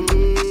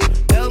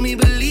 Help me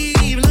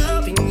believe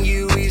loving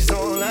you is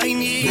all I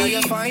need. Yeah,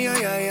 you're fine, yeah.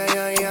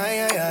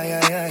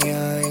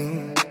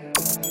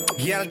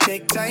 Girl,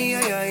 take time, yeah.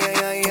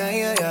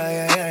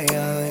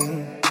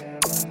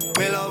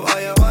 Me love how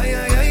you want,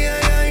 yeah.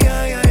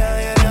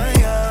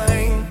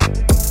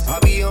 I'll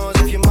be yours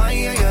if you're mine,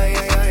 yeah.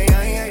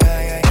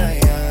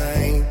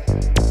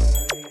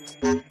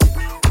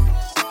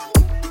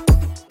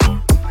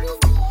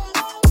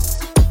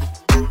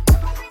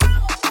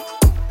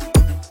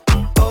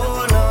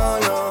 Oh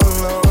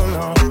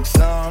no,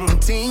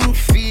 something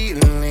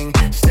feeling.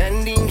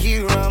 Standing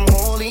here, I'm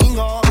holding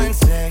on,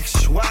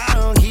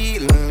 sexual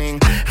healing.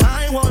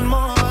 I want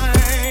more.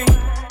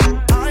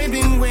 I've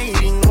been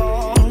waiting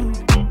long.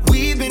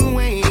 We've been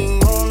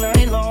waiting all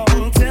night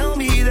long. Tell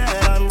me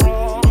that I'm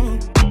wrong.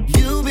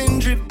 You've been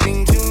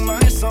dripping to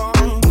my song.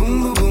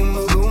 Boom, boom, boom,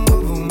 boom, boom,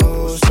 boom,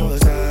 boom, so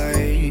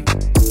tight.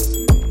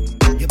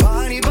 Your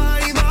body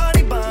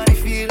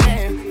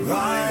feeling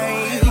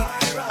right.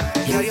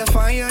 Yeah, you're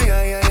fine, yeah.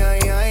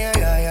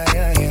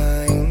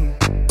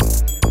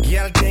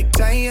 Girl, take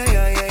time, yeah.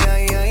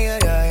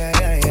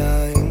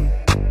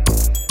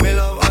 Me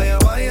love how you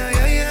want, yeah.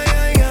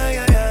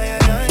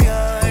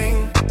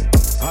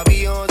 I'll be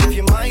yours if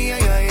you're mine, yeah.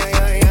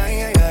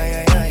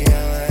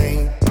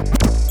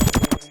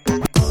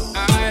 I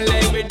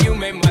lay with you,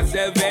 make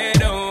myself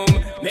at home.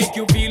 Make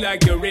you feel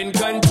like you're in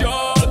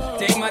control.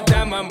 Take my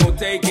time, I'm gonna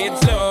take it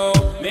slow.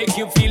 Make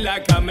you feel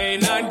like I may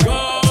not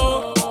go.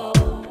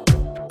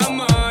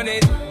 I'm on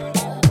it.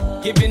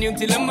 Giving you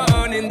till the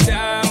morning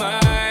time.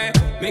 I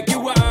make you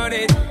want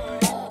it.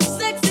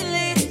 Sexy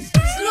lady,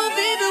 slow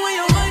baby when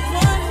you want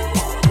one.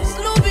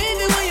 Slow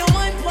baby when you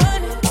want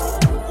one.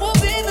 Oh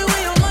baby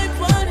when you want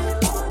one.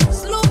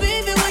 Slow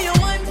baby when you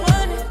want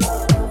one.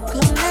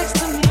 Come next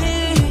to me,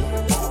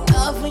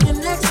 love when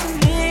you're next to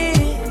me.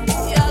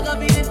 You're gonna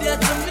be the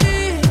death of me.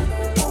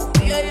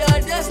 Yeah, your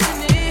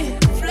destiny,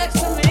 flex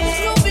to me.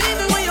 Slow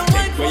baby when you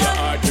want Where your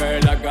heart,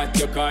 girl, I got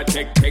your car.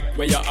 Take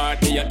where your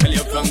heart, me, I tell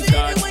you from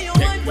start.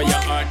 Take where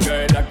your heart,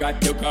 girl, I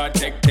got your car.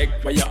 Take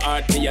where your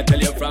heart, me, I tell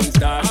you from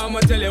start. I'ma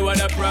tell you what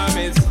I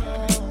promise.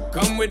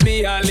 Come with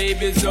me, I'll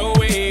leave you so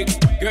weak.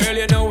 Girl,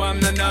 you know I'm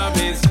the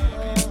novice.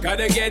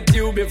 Gotta get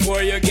you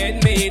before you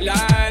get me.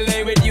 I'll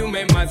lay with you,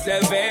 make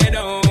myself at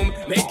home.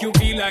 Make you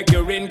feel like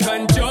you're in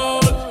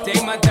control.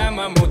 Take my time,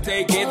 I'm gonna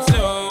take it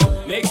slow.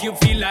 Make you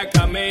feel like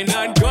I may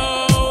not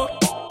go.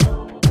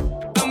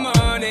 I'm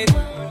on it.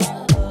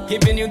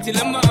 Giving you till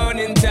the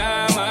morning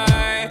time.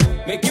 I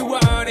make you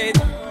want it.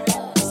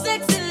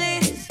 sexy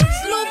lady,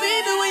 slow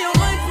baby when you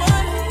want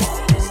one.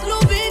 Slow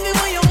baby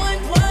when you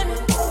want one.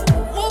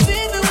 Oh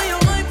baby when you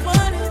want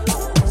one.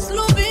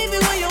 Slow baby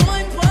when you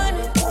want one.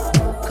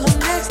 Come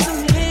next to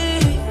me,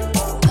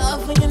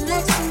 love when you're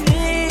next to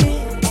me.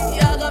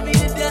 You're gonna be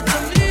the death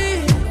of me.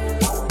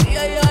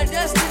 Yeah, your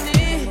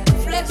destiny,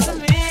 flex to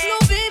me.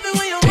 Slow baby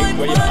when you want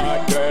where your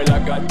heart, girl, I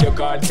got your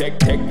car. Take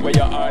where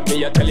your heart,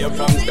 me, I tell you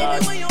from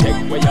start.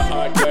 Take where your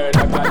heart, girl,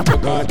 I got your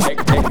car.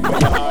 Take where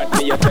your heart,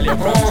 me, I tell you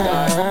from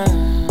start.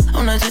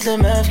 On a toutes les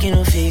meufs qui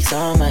nous fixent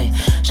en maille.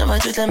 J'envoie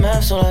toutes les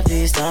meufs sur la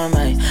piste en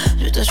maille.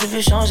 Putain, je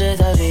peux changer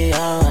ta vie.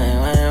 Ah ouais.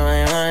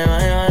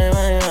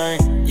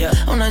 Yeah.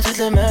 On a toutes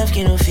les meufs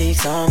qui nous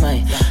fixent en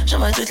maille.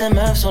 J'envoie toutes les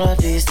meufs sur la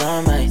piste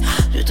en maille.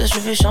 Putain, je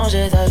peux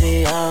changer ta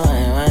vie. Ah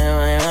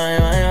ouais.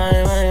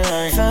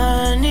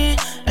 Fanny,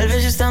 elle veut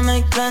juste un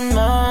mec plein de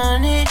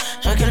money.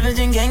 Je crois qu'elle veut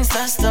d'une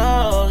gangsta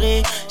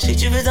story. Je sais que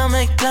tu veux d'un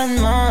mec plein de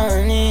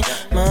money.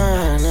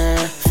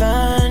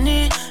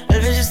 Fanny,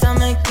 elle veut juste un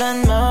mec plein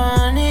de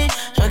money.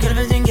 Je crois qu'elle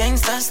veut d'une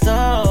gangsta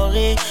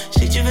story. Je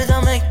sais que tu veux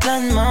d'un mec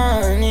plein de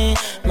money.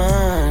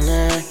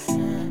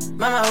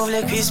 Maman ouvre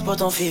les cuisses pour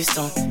ton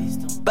fiston.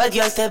 Bad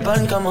girl t'es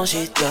bonne comme un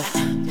shit girl.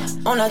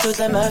 On a toutes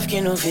les meufs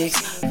qui nous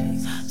fixent.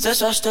 Ce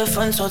soir je te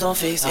phone sur ton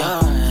fixe.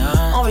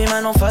 Envie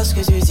maintenant fais ce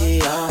que tu dis.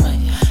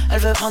 Elle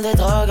veut prendre des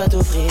drogues à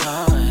tout prix.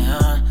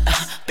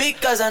 Big baby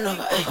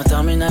Casanova. En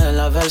terminale, elle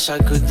avale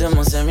chaque goutte de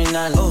mon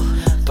séminal.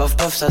 Puff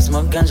puff, ça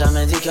smoke ganja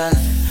médical.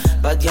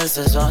 Bad girl,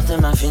 ce soir t'es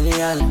ma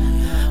filiale.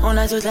 On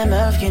a toutes les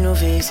meufs qui nous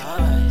fixent.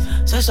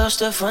 Ce soir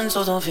j'te phone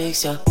sur ton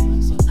fixe, yeah.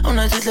 On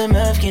a toutes les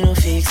meufs qui nous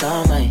fixent,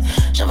 ah my.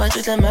 J'envoie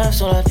toutes les meufs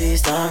sur la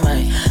piste, ah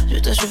my. Je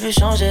te suffis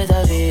changer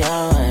ta vie,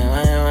 ah ouais.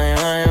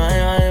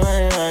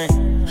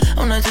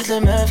 On a toutes les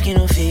meufs qui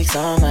nous fixent,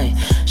 ah my.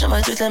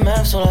 J'envoie toutes les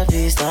meufs sur la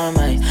piste, ah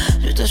my.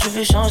 Je te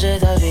suffis changer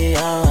ta vie,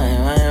 ah ouais.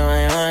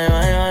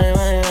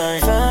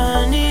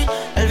 Fanny,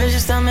 elle veut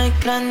juste un mec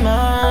plein de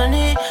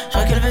money.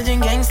 J'crois qu'elle veut d'une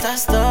gangsta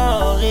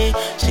story.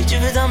 J'sais que tu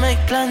veux d'un mec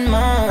plein de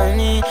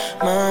money.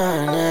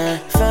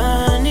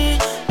 Fanny,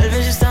 elle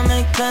veut juste un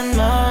mec plein de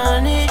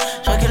money.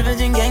 J'crois qu'elle veut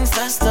d'une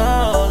gangsta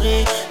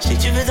story. J'sais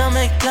que tu veux d'un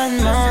mec plein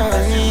de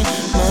money.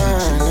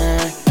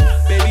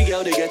 Baby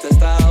girl, they get her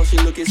style. She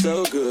looking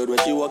so good when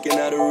she walking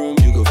out the room.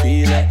 You go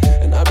feel it.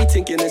 And I be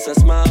thinking it's a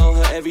smile.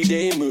 Her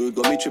everyday mood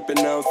got me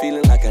tripping now,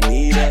 feeling like I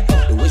need her.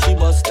 The way she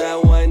bust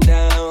that wine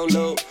down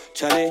low,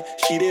 Charlie,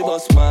 she dey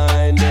bust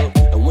mine though.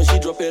 And when she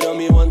drop it on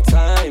me one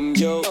time,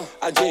 yo,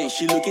 Ajay,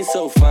 she looking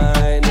so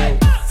fine. Oh.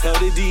 Tell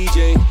the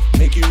DJ,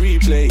 make you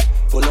replay.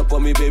 Pull up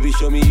on me, baby,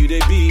 show me you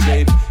they be,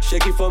 babe.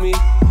 Shake it for me,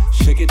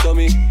 shake it on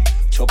me.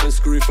 Chop and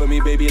screw it for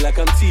me, baby, like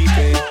I'm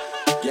T-Pain.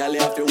 Girl,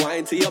 you have to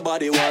wine till your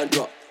body won't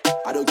drop.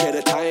 I don't care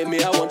the time,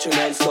 me, I want you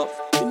non-stop.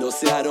 You know,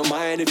 say I don't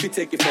mind if you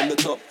take it from the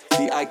top.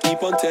 See, I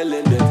keep on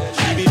telling them,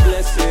 she be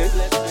blessing.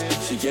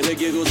 She get the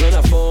giggles when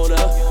I phone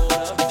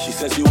her. She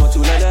says you want to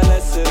learn a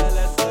lesson.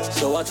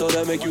 So I told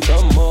her, make you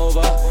come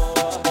over.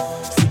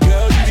 See,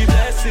 girl, you be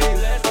blessing.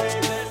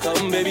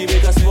 Come, baby,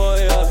 make us spoil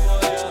ya.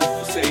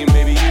 Saying,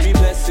 baby, you be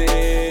blessing.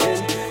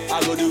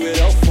 I go do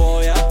it all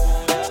for ya.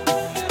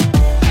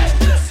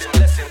 Blessing,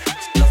 blessing.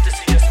 Love to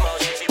see your smile,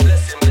 she be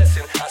blessing,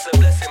 blessing. I said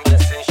blessing,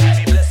 blessing. She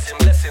be blessing,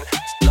 blessing.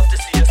 Love to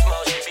see your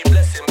smile, she be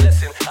blessing,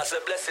 blessing. I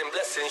said blessing,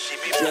 blessing. She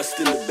be dressed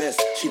in the best.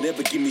 She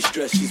never give me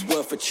stress. She's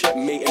worth a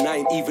checkmate, and I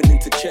ain't even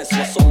into chess.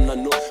 What's on, I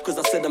know, cause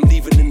I said I'm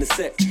leaving in the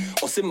set.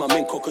 Or in my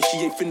main cause she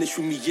ain't finished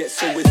with me yet.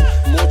 So it's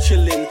more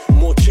chillin',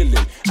 more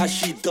chillin'. As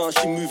she dance,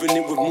 she moving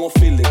it with more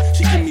feeling.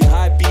 She give me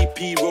high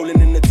BP, rolling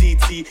in the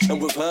TT.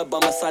 And with her by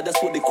my side,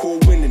 that's what they call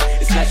winning.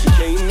 It's like she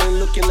came in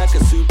looking like a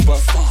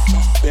superstar.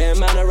 Bear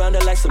man around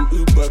her like some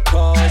Uber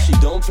car. She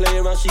don't play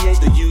around, she ain't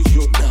the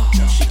usual.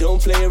 No. She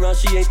don't play around,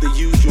 she ain't the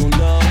usual.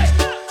 No.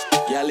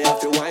 Girl, you have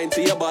to wine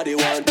till your body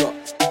won't drop.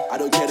 I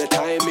don't care the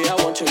time, me, I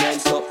want you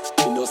non-stop.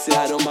 You know, say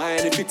I don't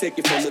mind if you take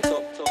it from the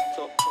top.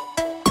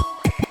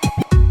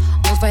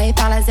 On se voyait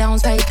par laser, on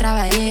se voyait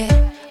travailler.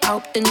 À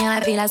obtenir la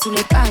villa sous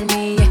les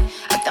palmiers.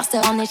 À faire se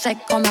en échec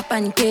quand on a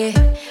paniqué.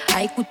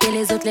 À écouter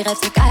les autres, les rêves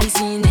se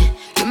calcinent.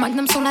 Le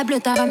magnum sur la bleue,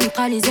 t'as va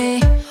neutraliser.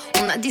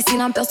 On a d'ici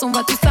l'impers, on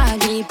va tous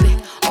s'agripper.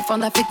 En fin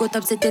d'Afrique au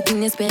top, c'était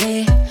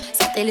inespéré.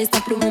 C'était les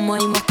simples moments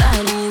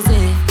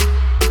immortalisés.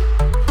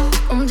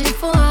 On me dit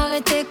faut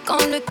arrêter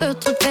quand le cœur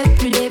tout fait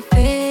plus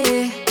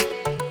d'effet.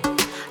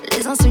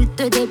 Les insultes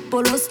des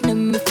polos ne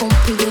me font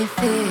plus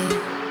d'effet.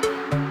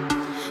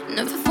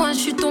 9 fois je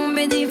suis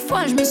tombée, 10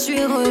 fois je me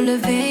suis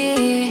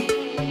relevée.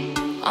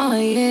 Oh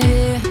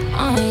yeah,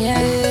 oh yeah.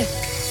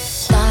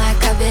 Dans la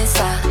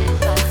cabeza,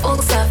 faut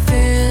que ça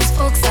fuse,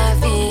 faut que ça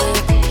vibre.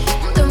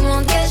 On me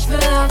demande qu'est-ce que je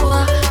veux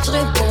avoir, je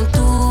réponds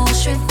tout, je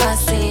suis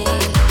facile.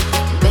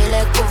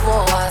 Belle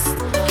couvreuse,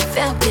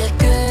 faire pire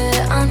que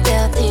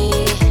interdit.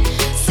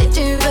 Si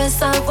tu veux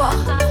savoir,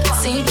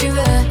 si tu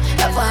veux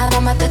la voir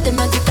dans ma tête et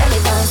me dit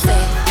fais-les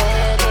danser.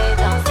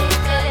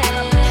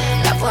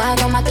 La voix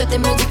dans ma tête et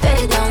me dit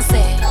fais-les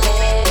danser.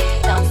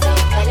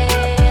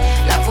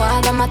 La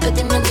voix dans ma tête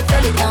et me dit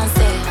fais-les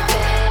danser.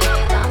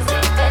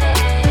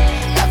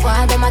 La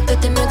voix dans ma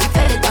tête et me dit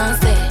fais-les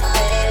danser.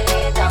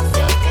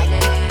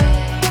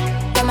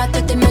 Dans ma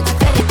tête et me dit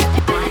fais-les danser.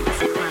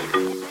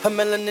 Her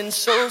melanin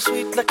so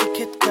sweet like a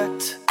Kit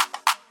Kat.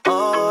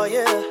 Oh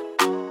yeah.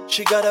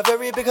 She got a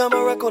very big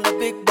hammer rack on a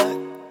big back.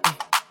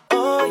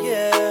 Oh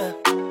yeah.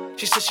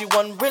 She said she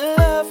want real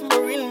love from a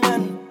real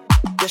man.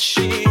 Yes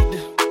she do.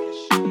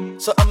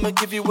 So I'ma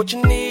give you what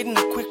you need in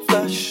a quick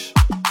flash.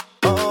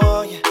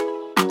 Oh yeah.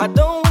 I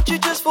don't want you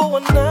just for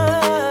one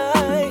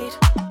night.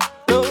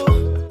 No.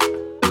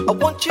 I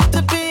want you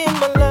to be in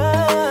my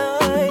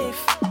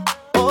life.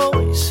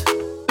 Always.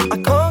 I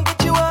can't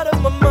get you out of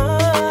my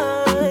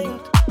mind.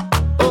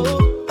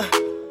 Oh,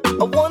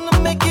 I wanna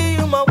make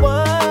you my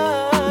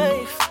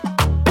wife.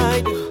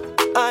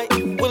 I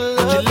will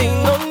love you.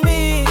 Lean on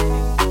me.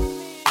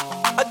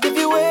 I'll give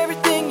you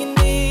everything you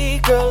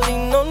need, girl.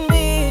 Lean on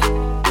me.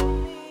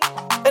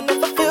 And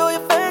if I feel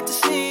your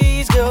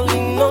fantasies, girl,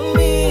 lean on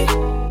me.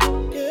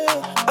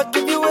 Yeah, I'll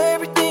give you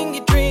everything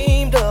you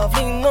dreamed of.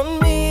 Lean on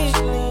me.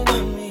 Just lean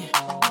on me.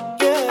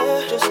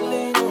 Yeah, just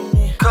lean on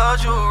me.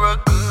 'Cause you're a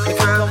good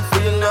girl. Come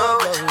for your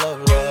love, love, love,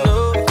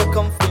 love. If I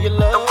come for your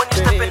love, and when you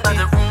step into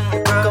the room,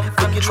 come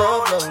for your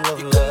love, love,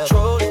 love,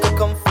 love. If I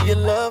come for your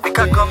love, we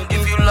can come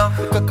give you love.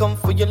 We can come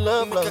for your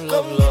love, love,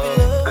 love,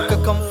 love. We can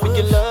come for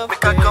your love, we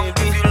can come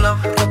give you love.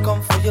 We can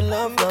come for your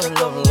love, love,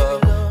 love,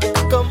 love. We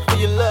can come for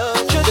your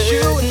love, just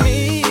you and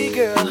me,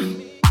 girl.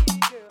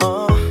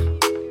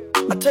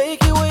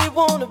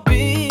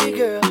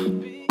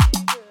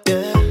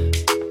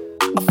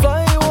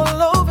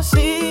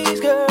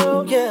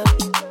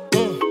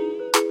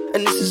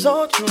 it's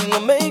all true,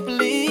 no make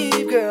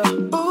believe, girl.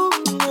 Ooh,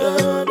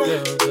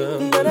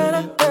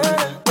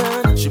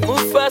 she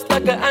move fast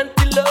like an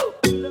antelope.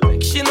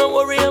 Like she no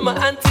worry, I'm an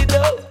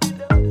antidote.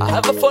 I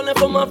have her falling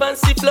for my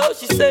fancy flow.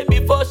 She say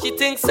before she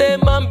thinks say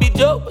man be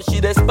dope, but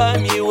she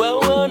despise me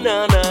well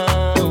now.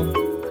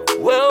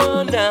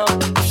 Well now.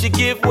 If she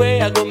give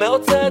way, I go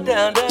melt her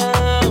down.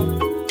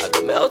 I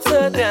go melt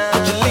her down.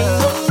 Would you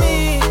lean on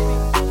me?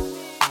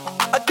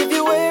 I give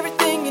you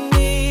everything you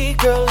need,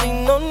 girl.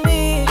 Lean on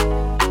me.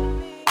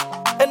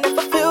 And if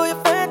I feel your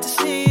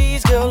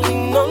fantasies, girl,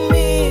 lean on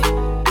me.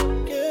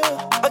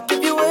 Yeah, I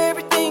give you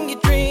everything you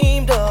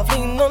dreamed of.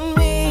 Lean on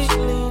me. Just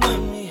lean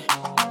on me.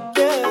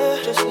 Yeah,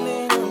 just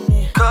lean on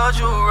me. 'Cause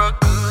you rock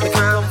good,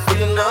 girl. Come for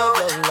your love.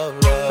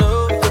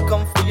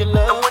 Come for your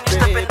love. And when you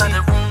step in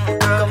the room,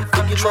 come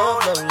for your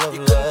love.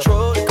 You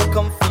control. You can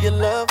come for your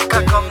love. You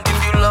can come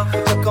give you love.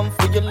 You can come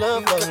for your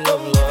love. You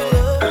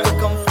can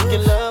come for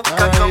your love. You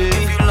can come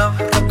give you love.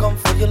 You can come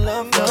for your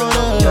love.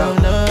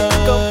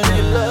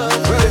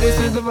 Well, this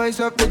is the voice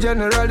of the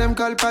general. Them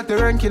call Patty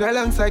Rankin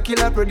alongside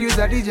killer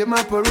producer DJ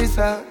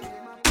Maporisa.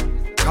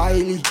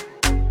 Kylie.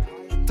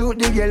 To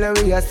the girl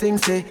we a sing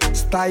say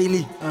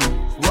styly.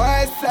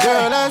 What's that?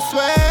 Girl, I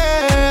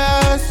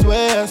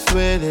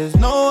swear, there's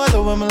no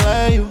other woman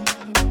like you.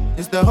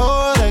 It's the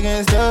whole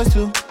against us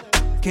two.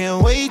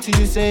 Can't wait till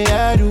you say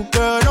I do.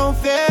 Girl, don't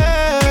fear.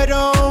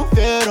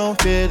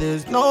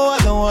 There's no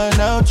other one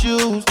I'll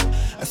choose.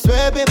 I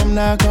swear, babe, I'm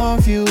not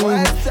confused.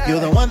 You're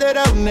the one that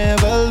I'll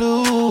never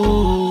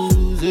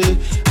lose. Yeah.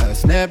 I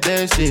snap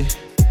that shit,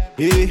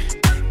 yeah.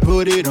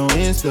 Put it on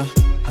Insta.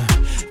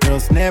 Girl,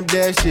 snap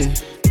that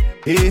shit,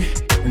 yeah.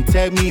 And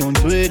tag me on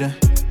Twitter,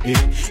 yeah.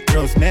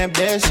 Girl, snap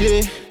that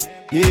shit,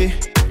 yeah.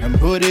 And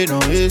put it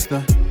on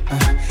Insta.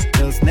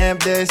 Girl, snap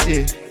that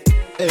shit,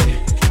 yeah.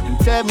 And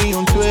tag me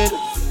on Twitter.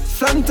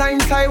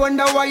 Sometimes I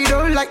wonder why you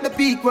don't like the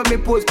peak when me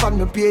post on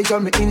my page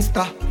on my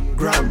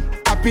Instagram.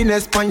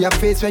 Happiness on your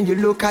face when you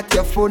look at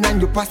your phone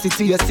and you pass it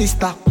to your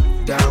sister.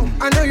 Down.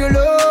 I know you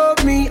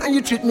love me and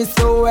you treat me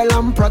so well.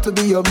 I'm proud to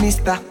be your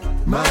mister.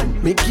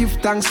 Man, me give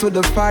thanks to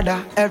the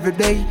Father every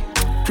day.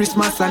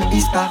 Christmas and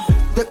Easter.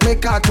 Take my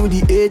car to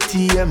the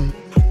ATM.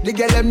 The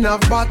girl them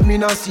not bought me,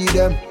 now see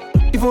them.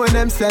 Even when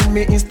them send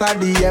me Insta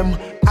DM,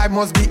 I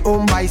must be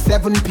home by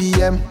 7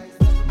 p.m.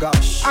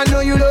 Gosh, I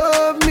know you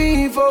love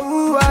me for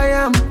who I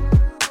am.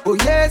 Oh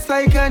yes,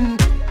 I can.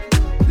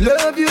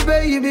 Love you,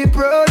 baby,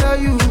 proud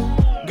of you.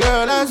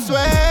 Girl, I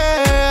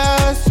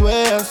swear,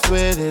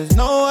 there's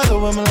no other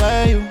woman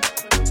like you.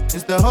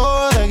 It's the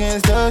whole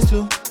against us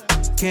two.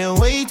 Can't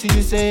wait till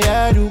you say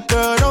I do.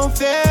 Girl, don't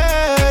fear.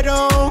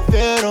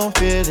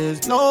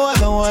 There's no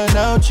other one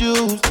I'll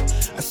choose.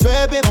 I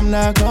swear, babe, I'm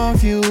not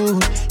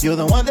confused. You're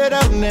the one that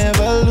I'll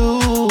never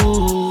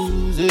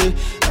lose. Yeah.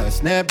 I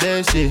snap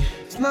that shit.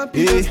 Snap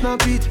it, yeah.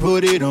 Snap it.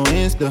 Put it on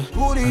Insta.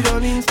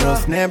 Girl,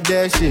 snap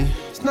that shit.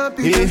 Snap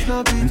it, yeah.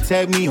 Snap it. And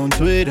tag me on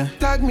Twitter.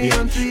 Tag me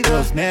on Twitter.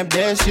 Girl, snap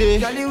that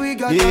shit. Jolly, we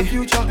got yeah. a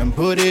future. And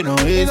put it on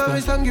Insta. In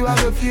every song you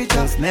have a future.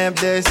 Girl, snap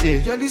that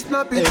shit. Jolly,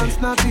 snap it and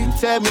snap it.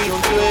 Tag me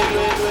on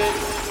Twitter.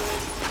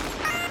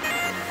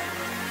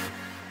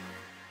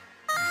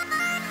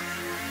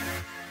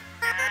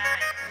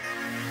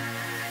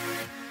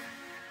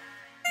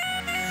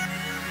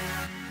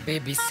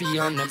 Baby C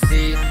on the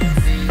beat.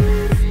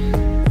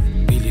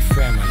 Billy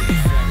family.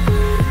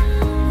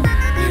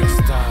 Real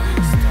star.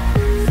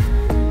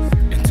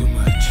 And too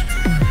much.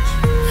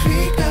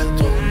 Fica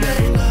do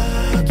meu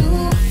lado,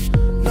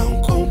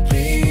 não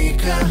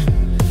complica.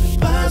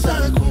 Passa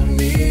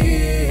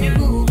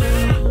comigo.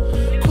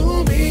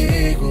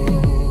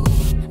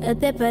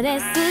 Até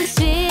parece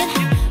ser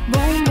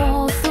bom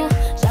moço.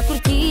 Já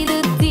curti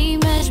de ti,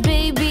 mas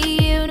baby,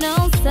 eu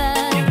não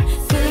sei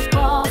se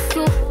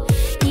posso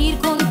ir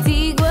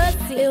contigo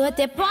assim. Eu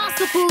até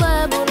posso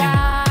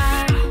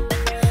colaborar,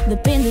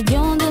 depende de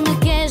onde me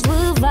queres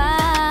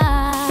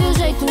levar. Teu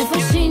jeito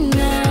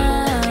fascina,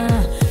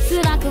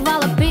 será que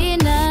vale a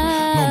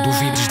pena? Não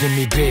duvides de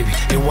mim, baby,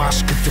 eu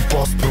acho que te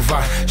posso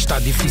provar. Está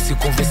difícil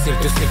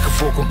convencer-te, eu sei que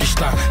vou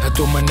conquistar a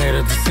tua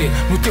maneira de ser,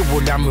 no teu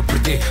olhar me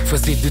perder.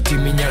 Fazer de ti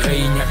minha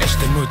rainha,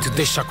 esta noite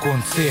deixa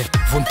acontecer.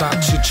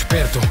 Vontades se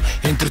despertam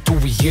entre tu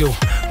e eu.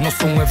 Não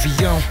sou um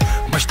avião,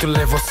 mas te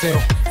levo ao céu.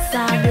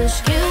 Sabes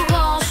que eu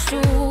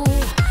gosto,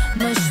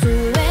 mas tu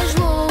és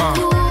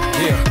louco.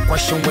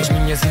 Quais são as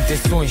minhas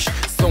intenções?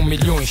 São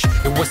milhões,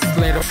 eu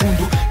acelero a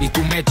fundo e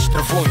tu metes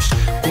travões.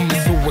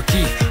 Começou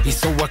aqui e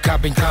só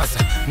acaba em casa.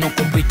 Não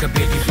complica,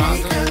 baby,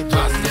 vaza.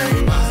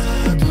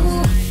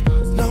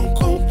 Não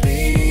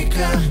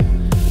complica,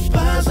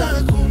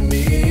 vaza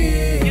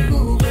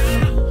comigo.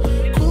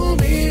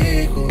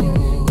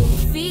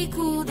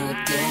 Fico do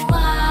teu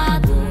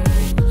lado,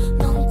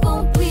 não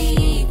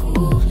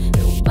complico.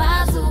 Eu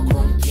passo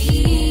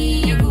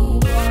contigo,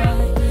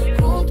 boy.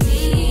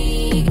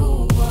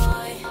 Contigo,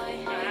 boy.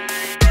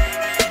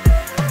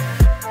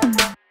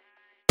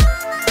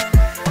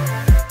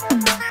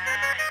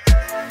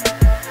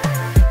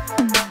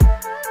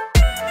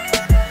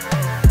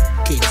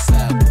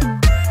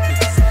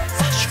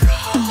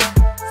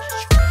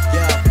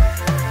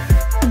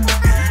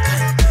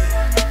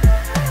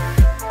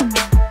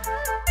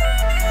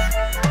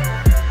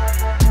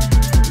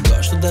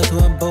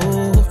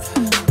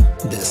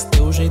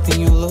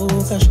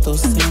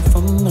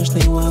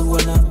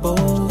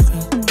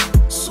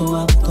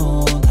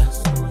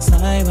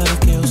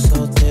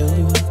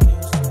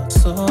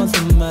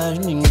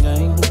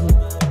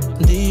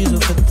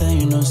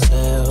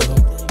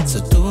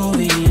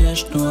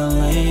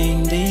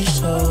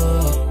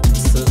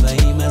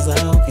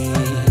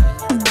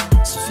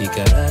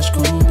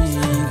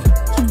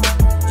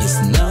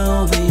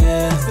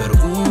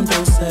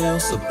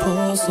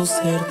 posso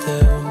ser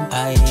teu.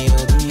 Ai,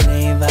 eu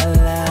direi vai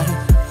lá,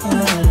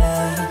 vai lá,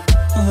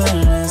 vai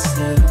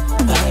nascer.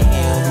 Ai,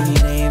 eu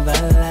direi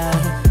vai lá,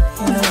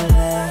 vai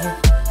lá,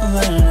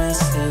 vai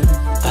nascer.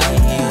 Ai,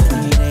 eu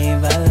direi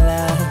vai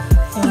lá,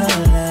 vai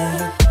lá,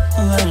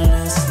 vai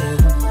nascer.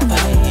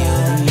 Ai, eu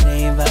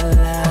direi vai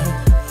lá,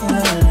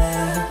 vai lá,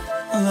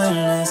 vai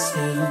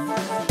nascer.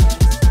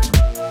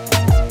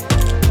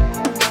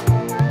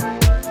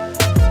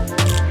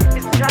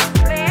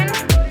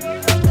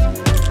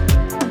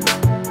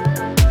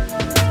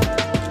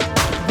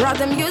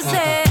 Brother music.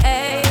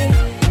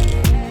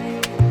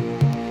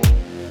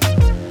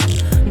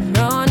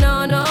 No, no,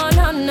 no,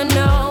 no, no,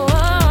 no.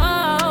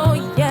 Oh,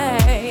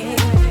 yeah.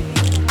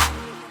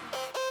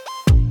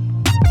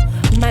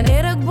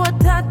 Maneira que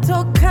botar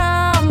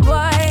tocando,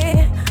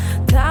 boy,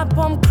 tá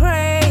pom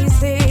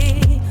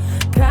crazy.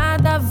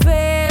 Cada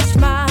vez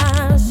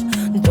mais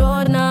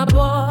dor na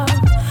boca.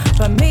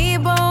 Pra mim,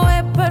 bom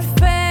é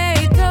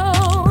perfeito.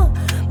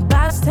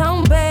 Basta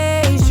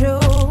beijo.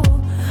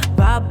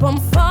 Pra pom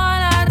fora.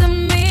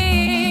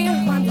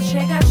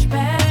 Chegas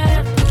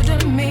perto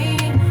de mim,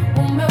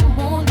 o meu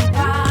mundo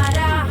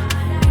para.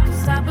 E tu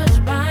sabes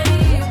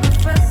bem o que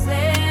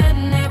fazer,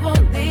 nem vou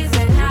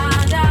dizer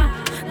nada.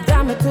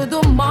 Dá-me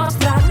tudo,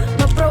 mostra,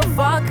 me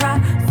provoca,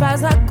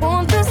 faz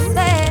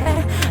acontecer.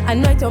 A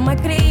noite é uma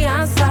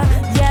criança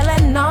e ela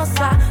é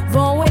nossa,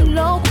 vou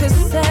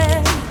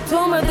enlouquecer.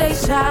 Tu me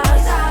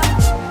deixas.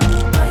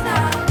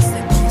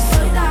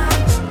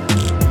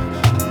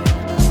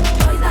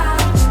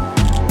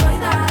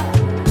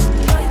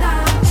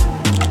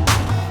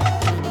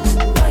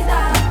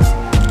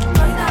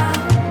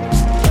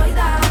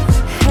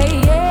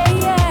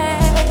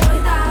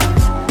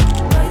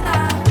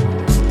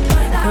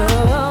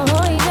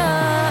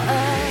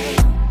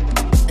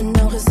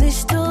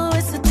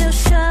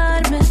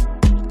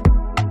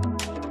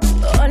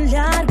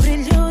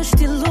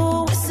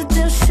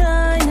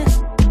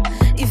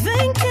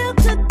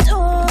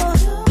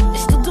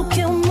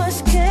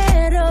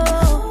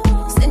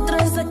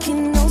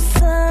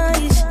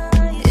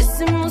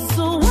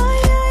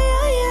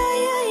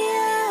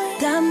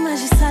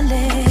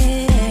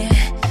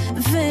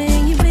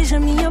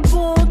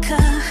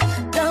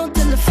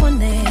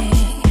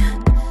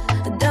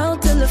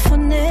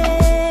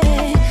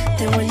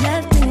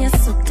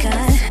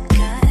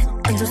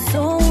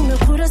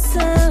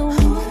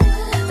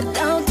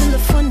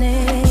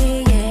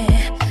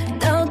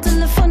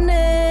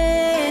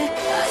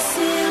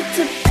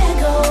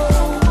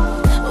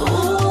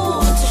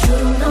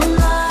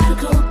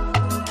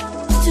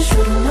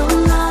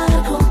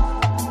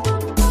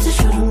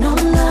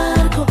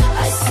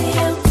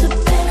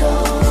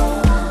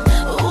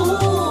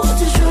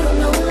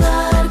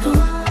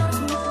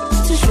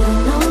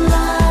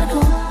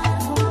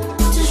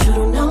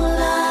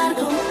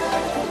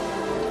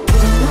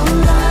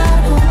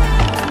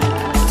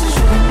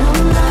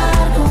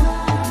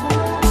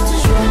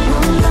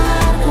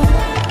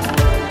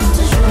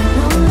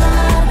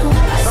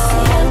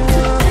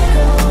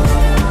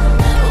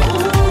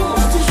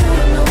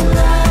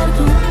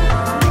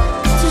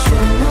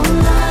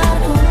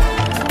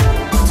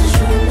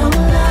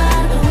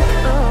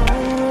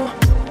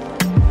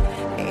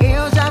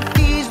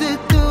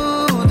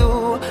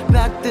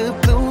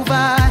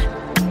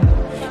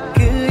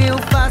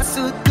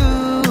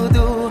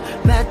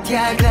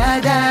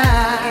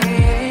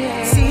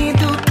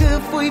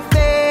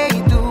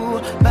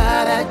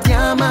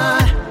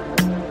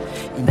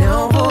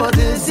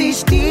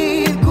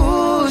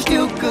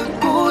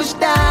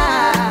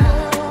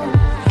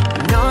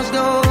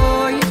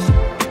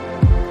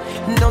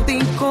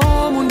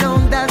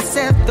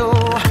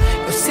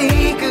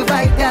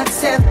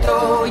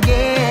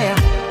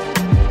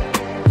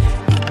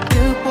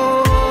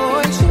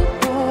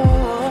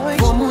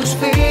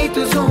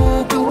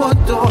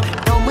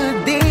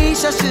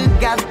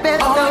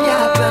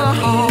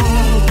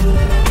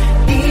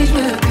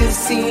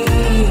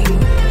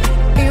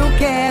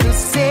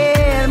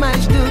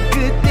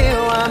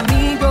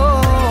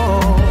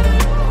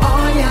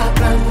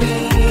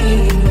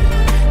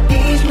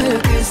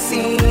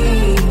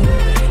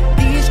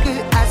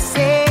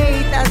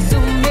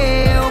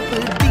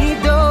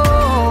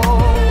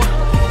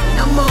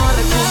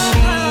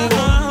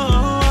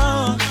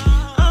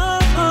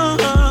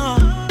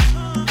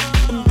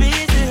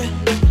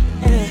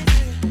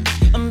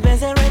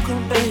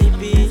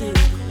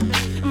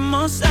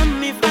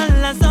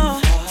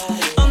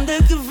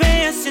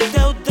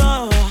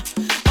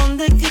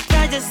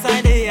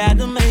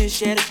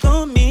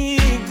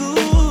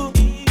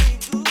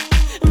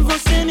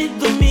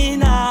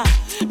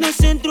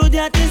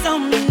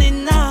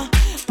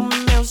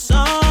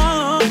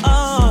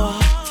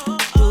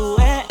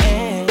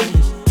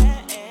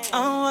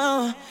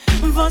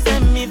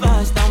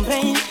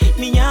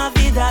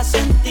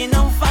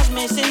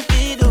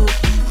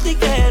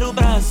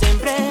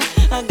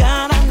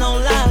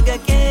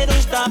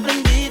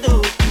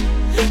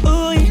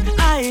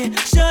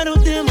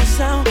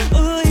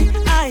 Ui,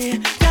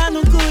 ai, tá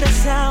no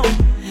coração.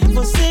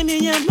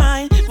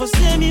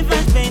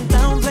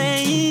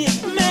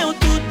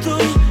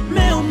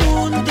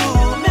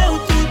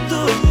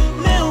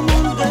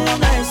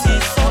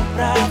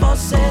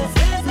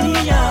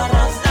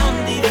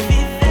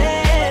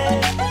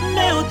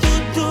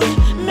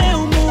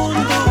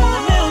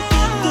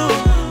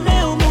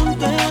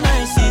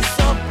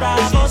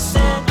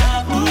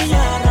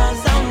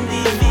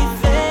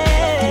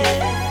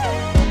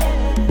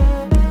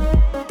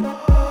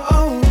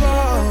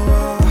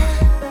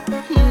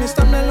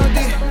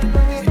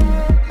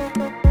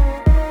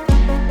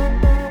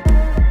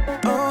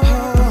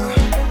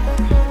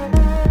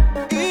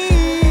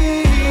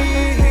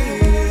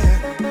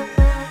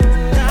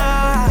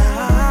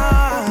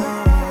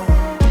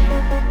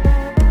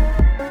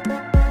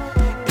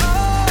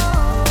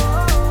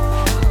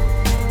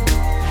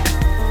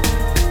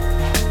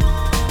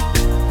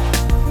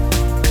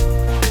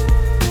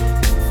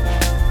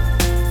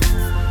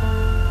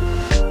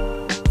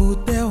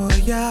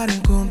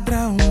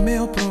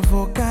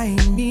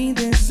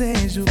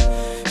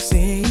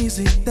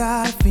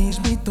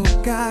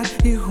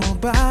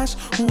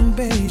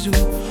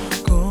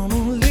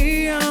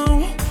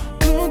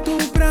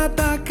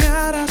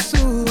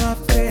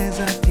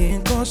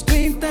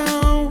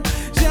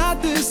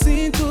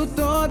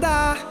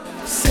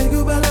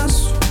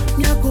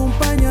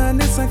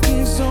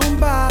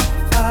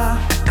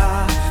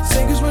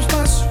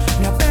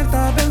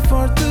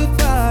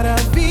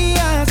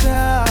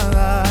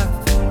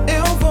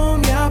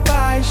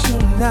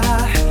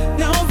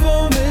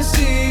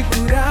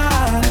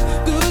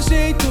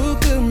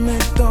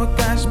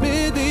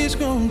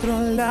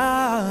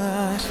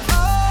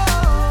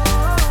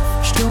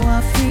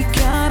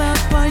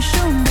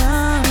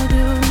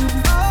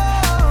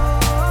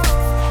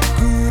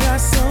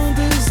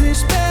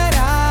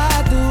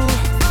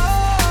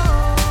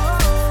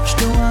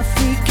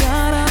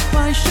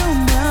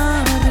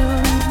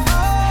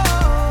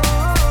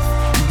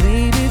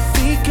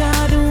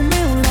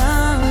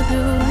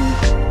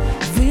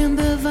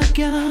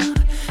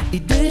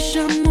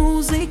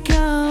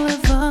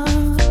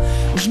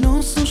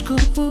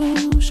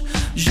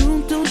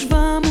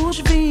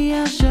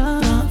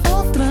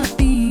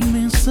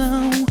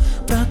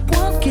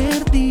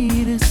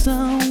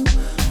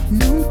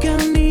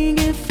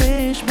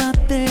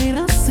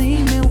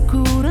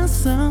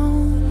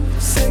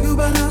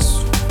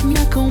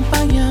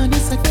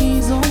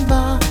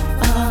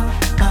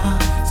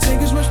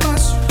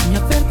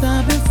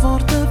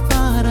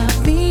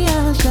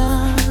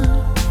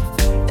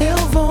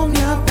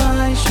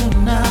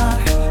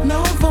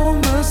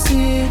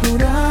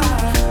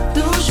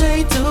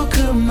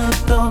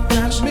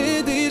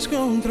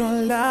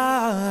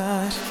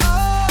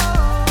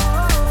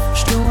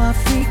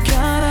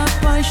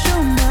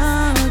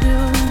 apaixonar.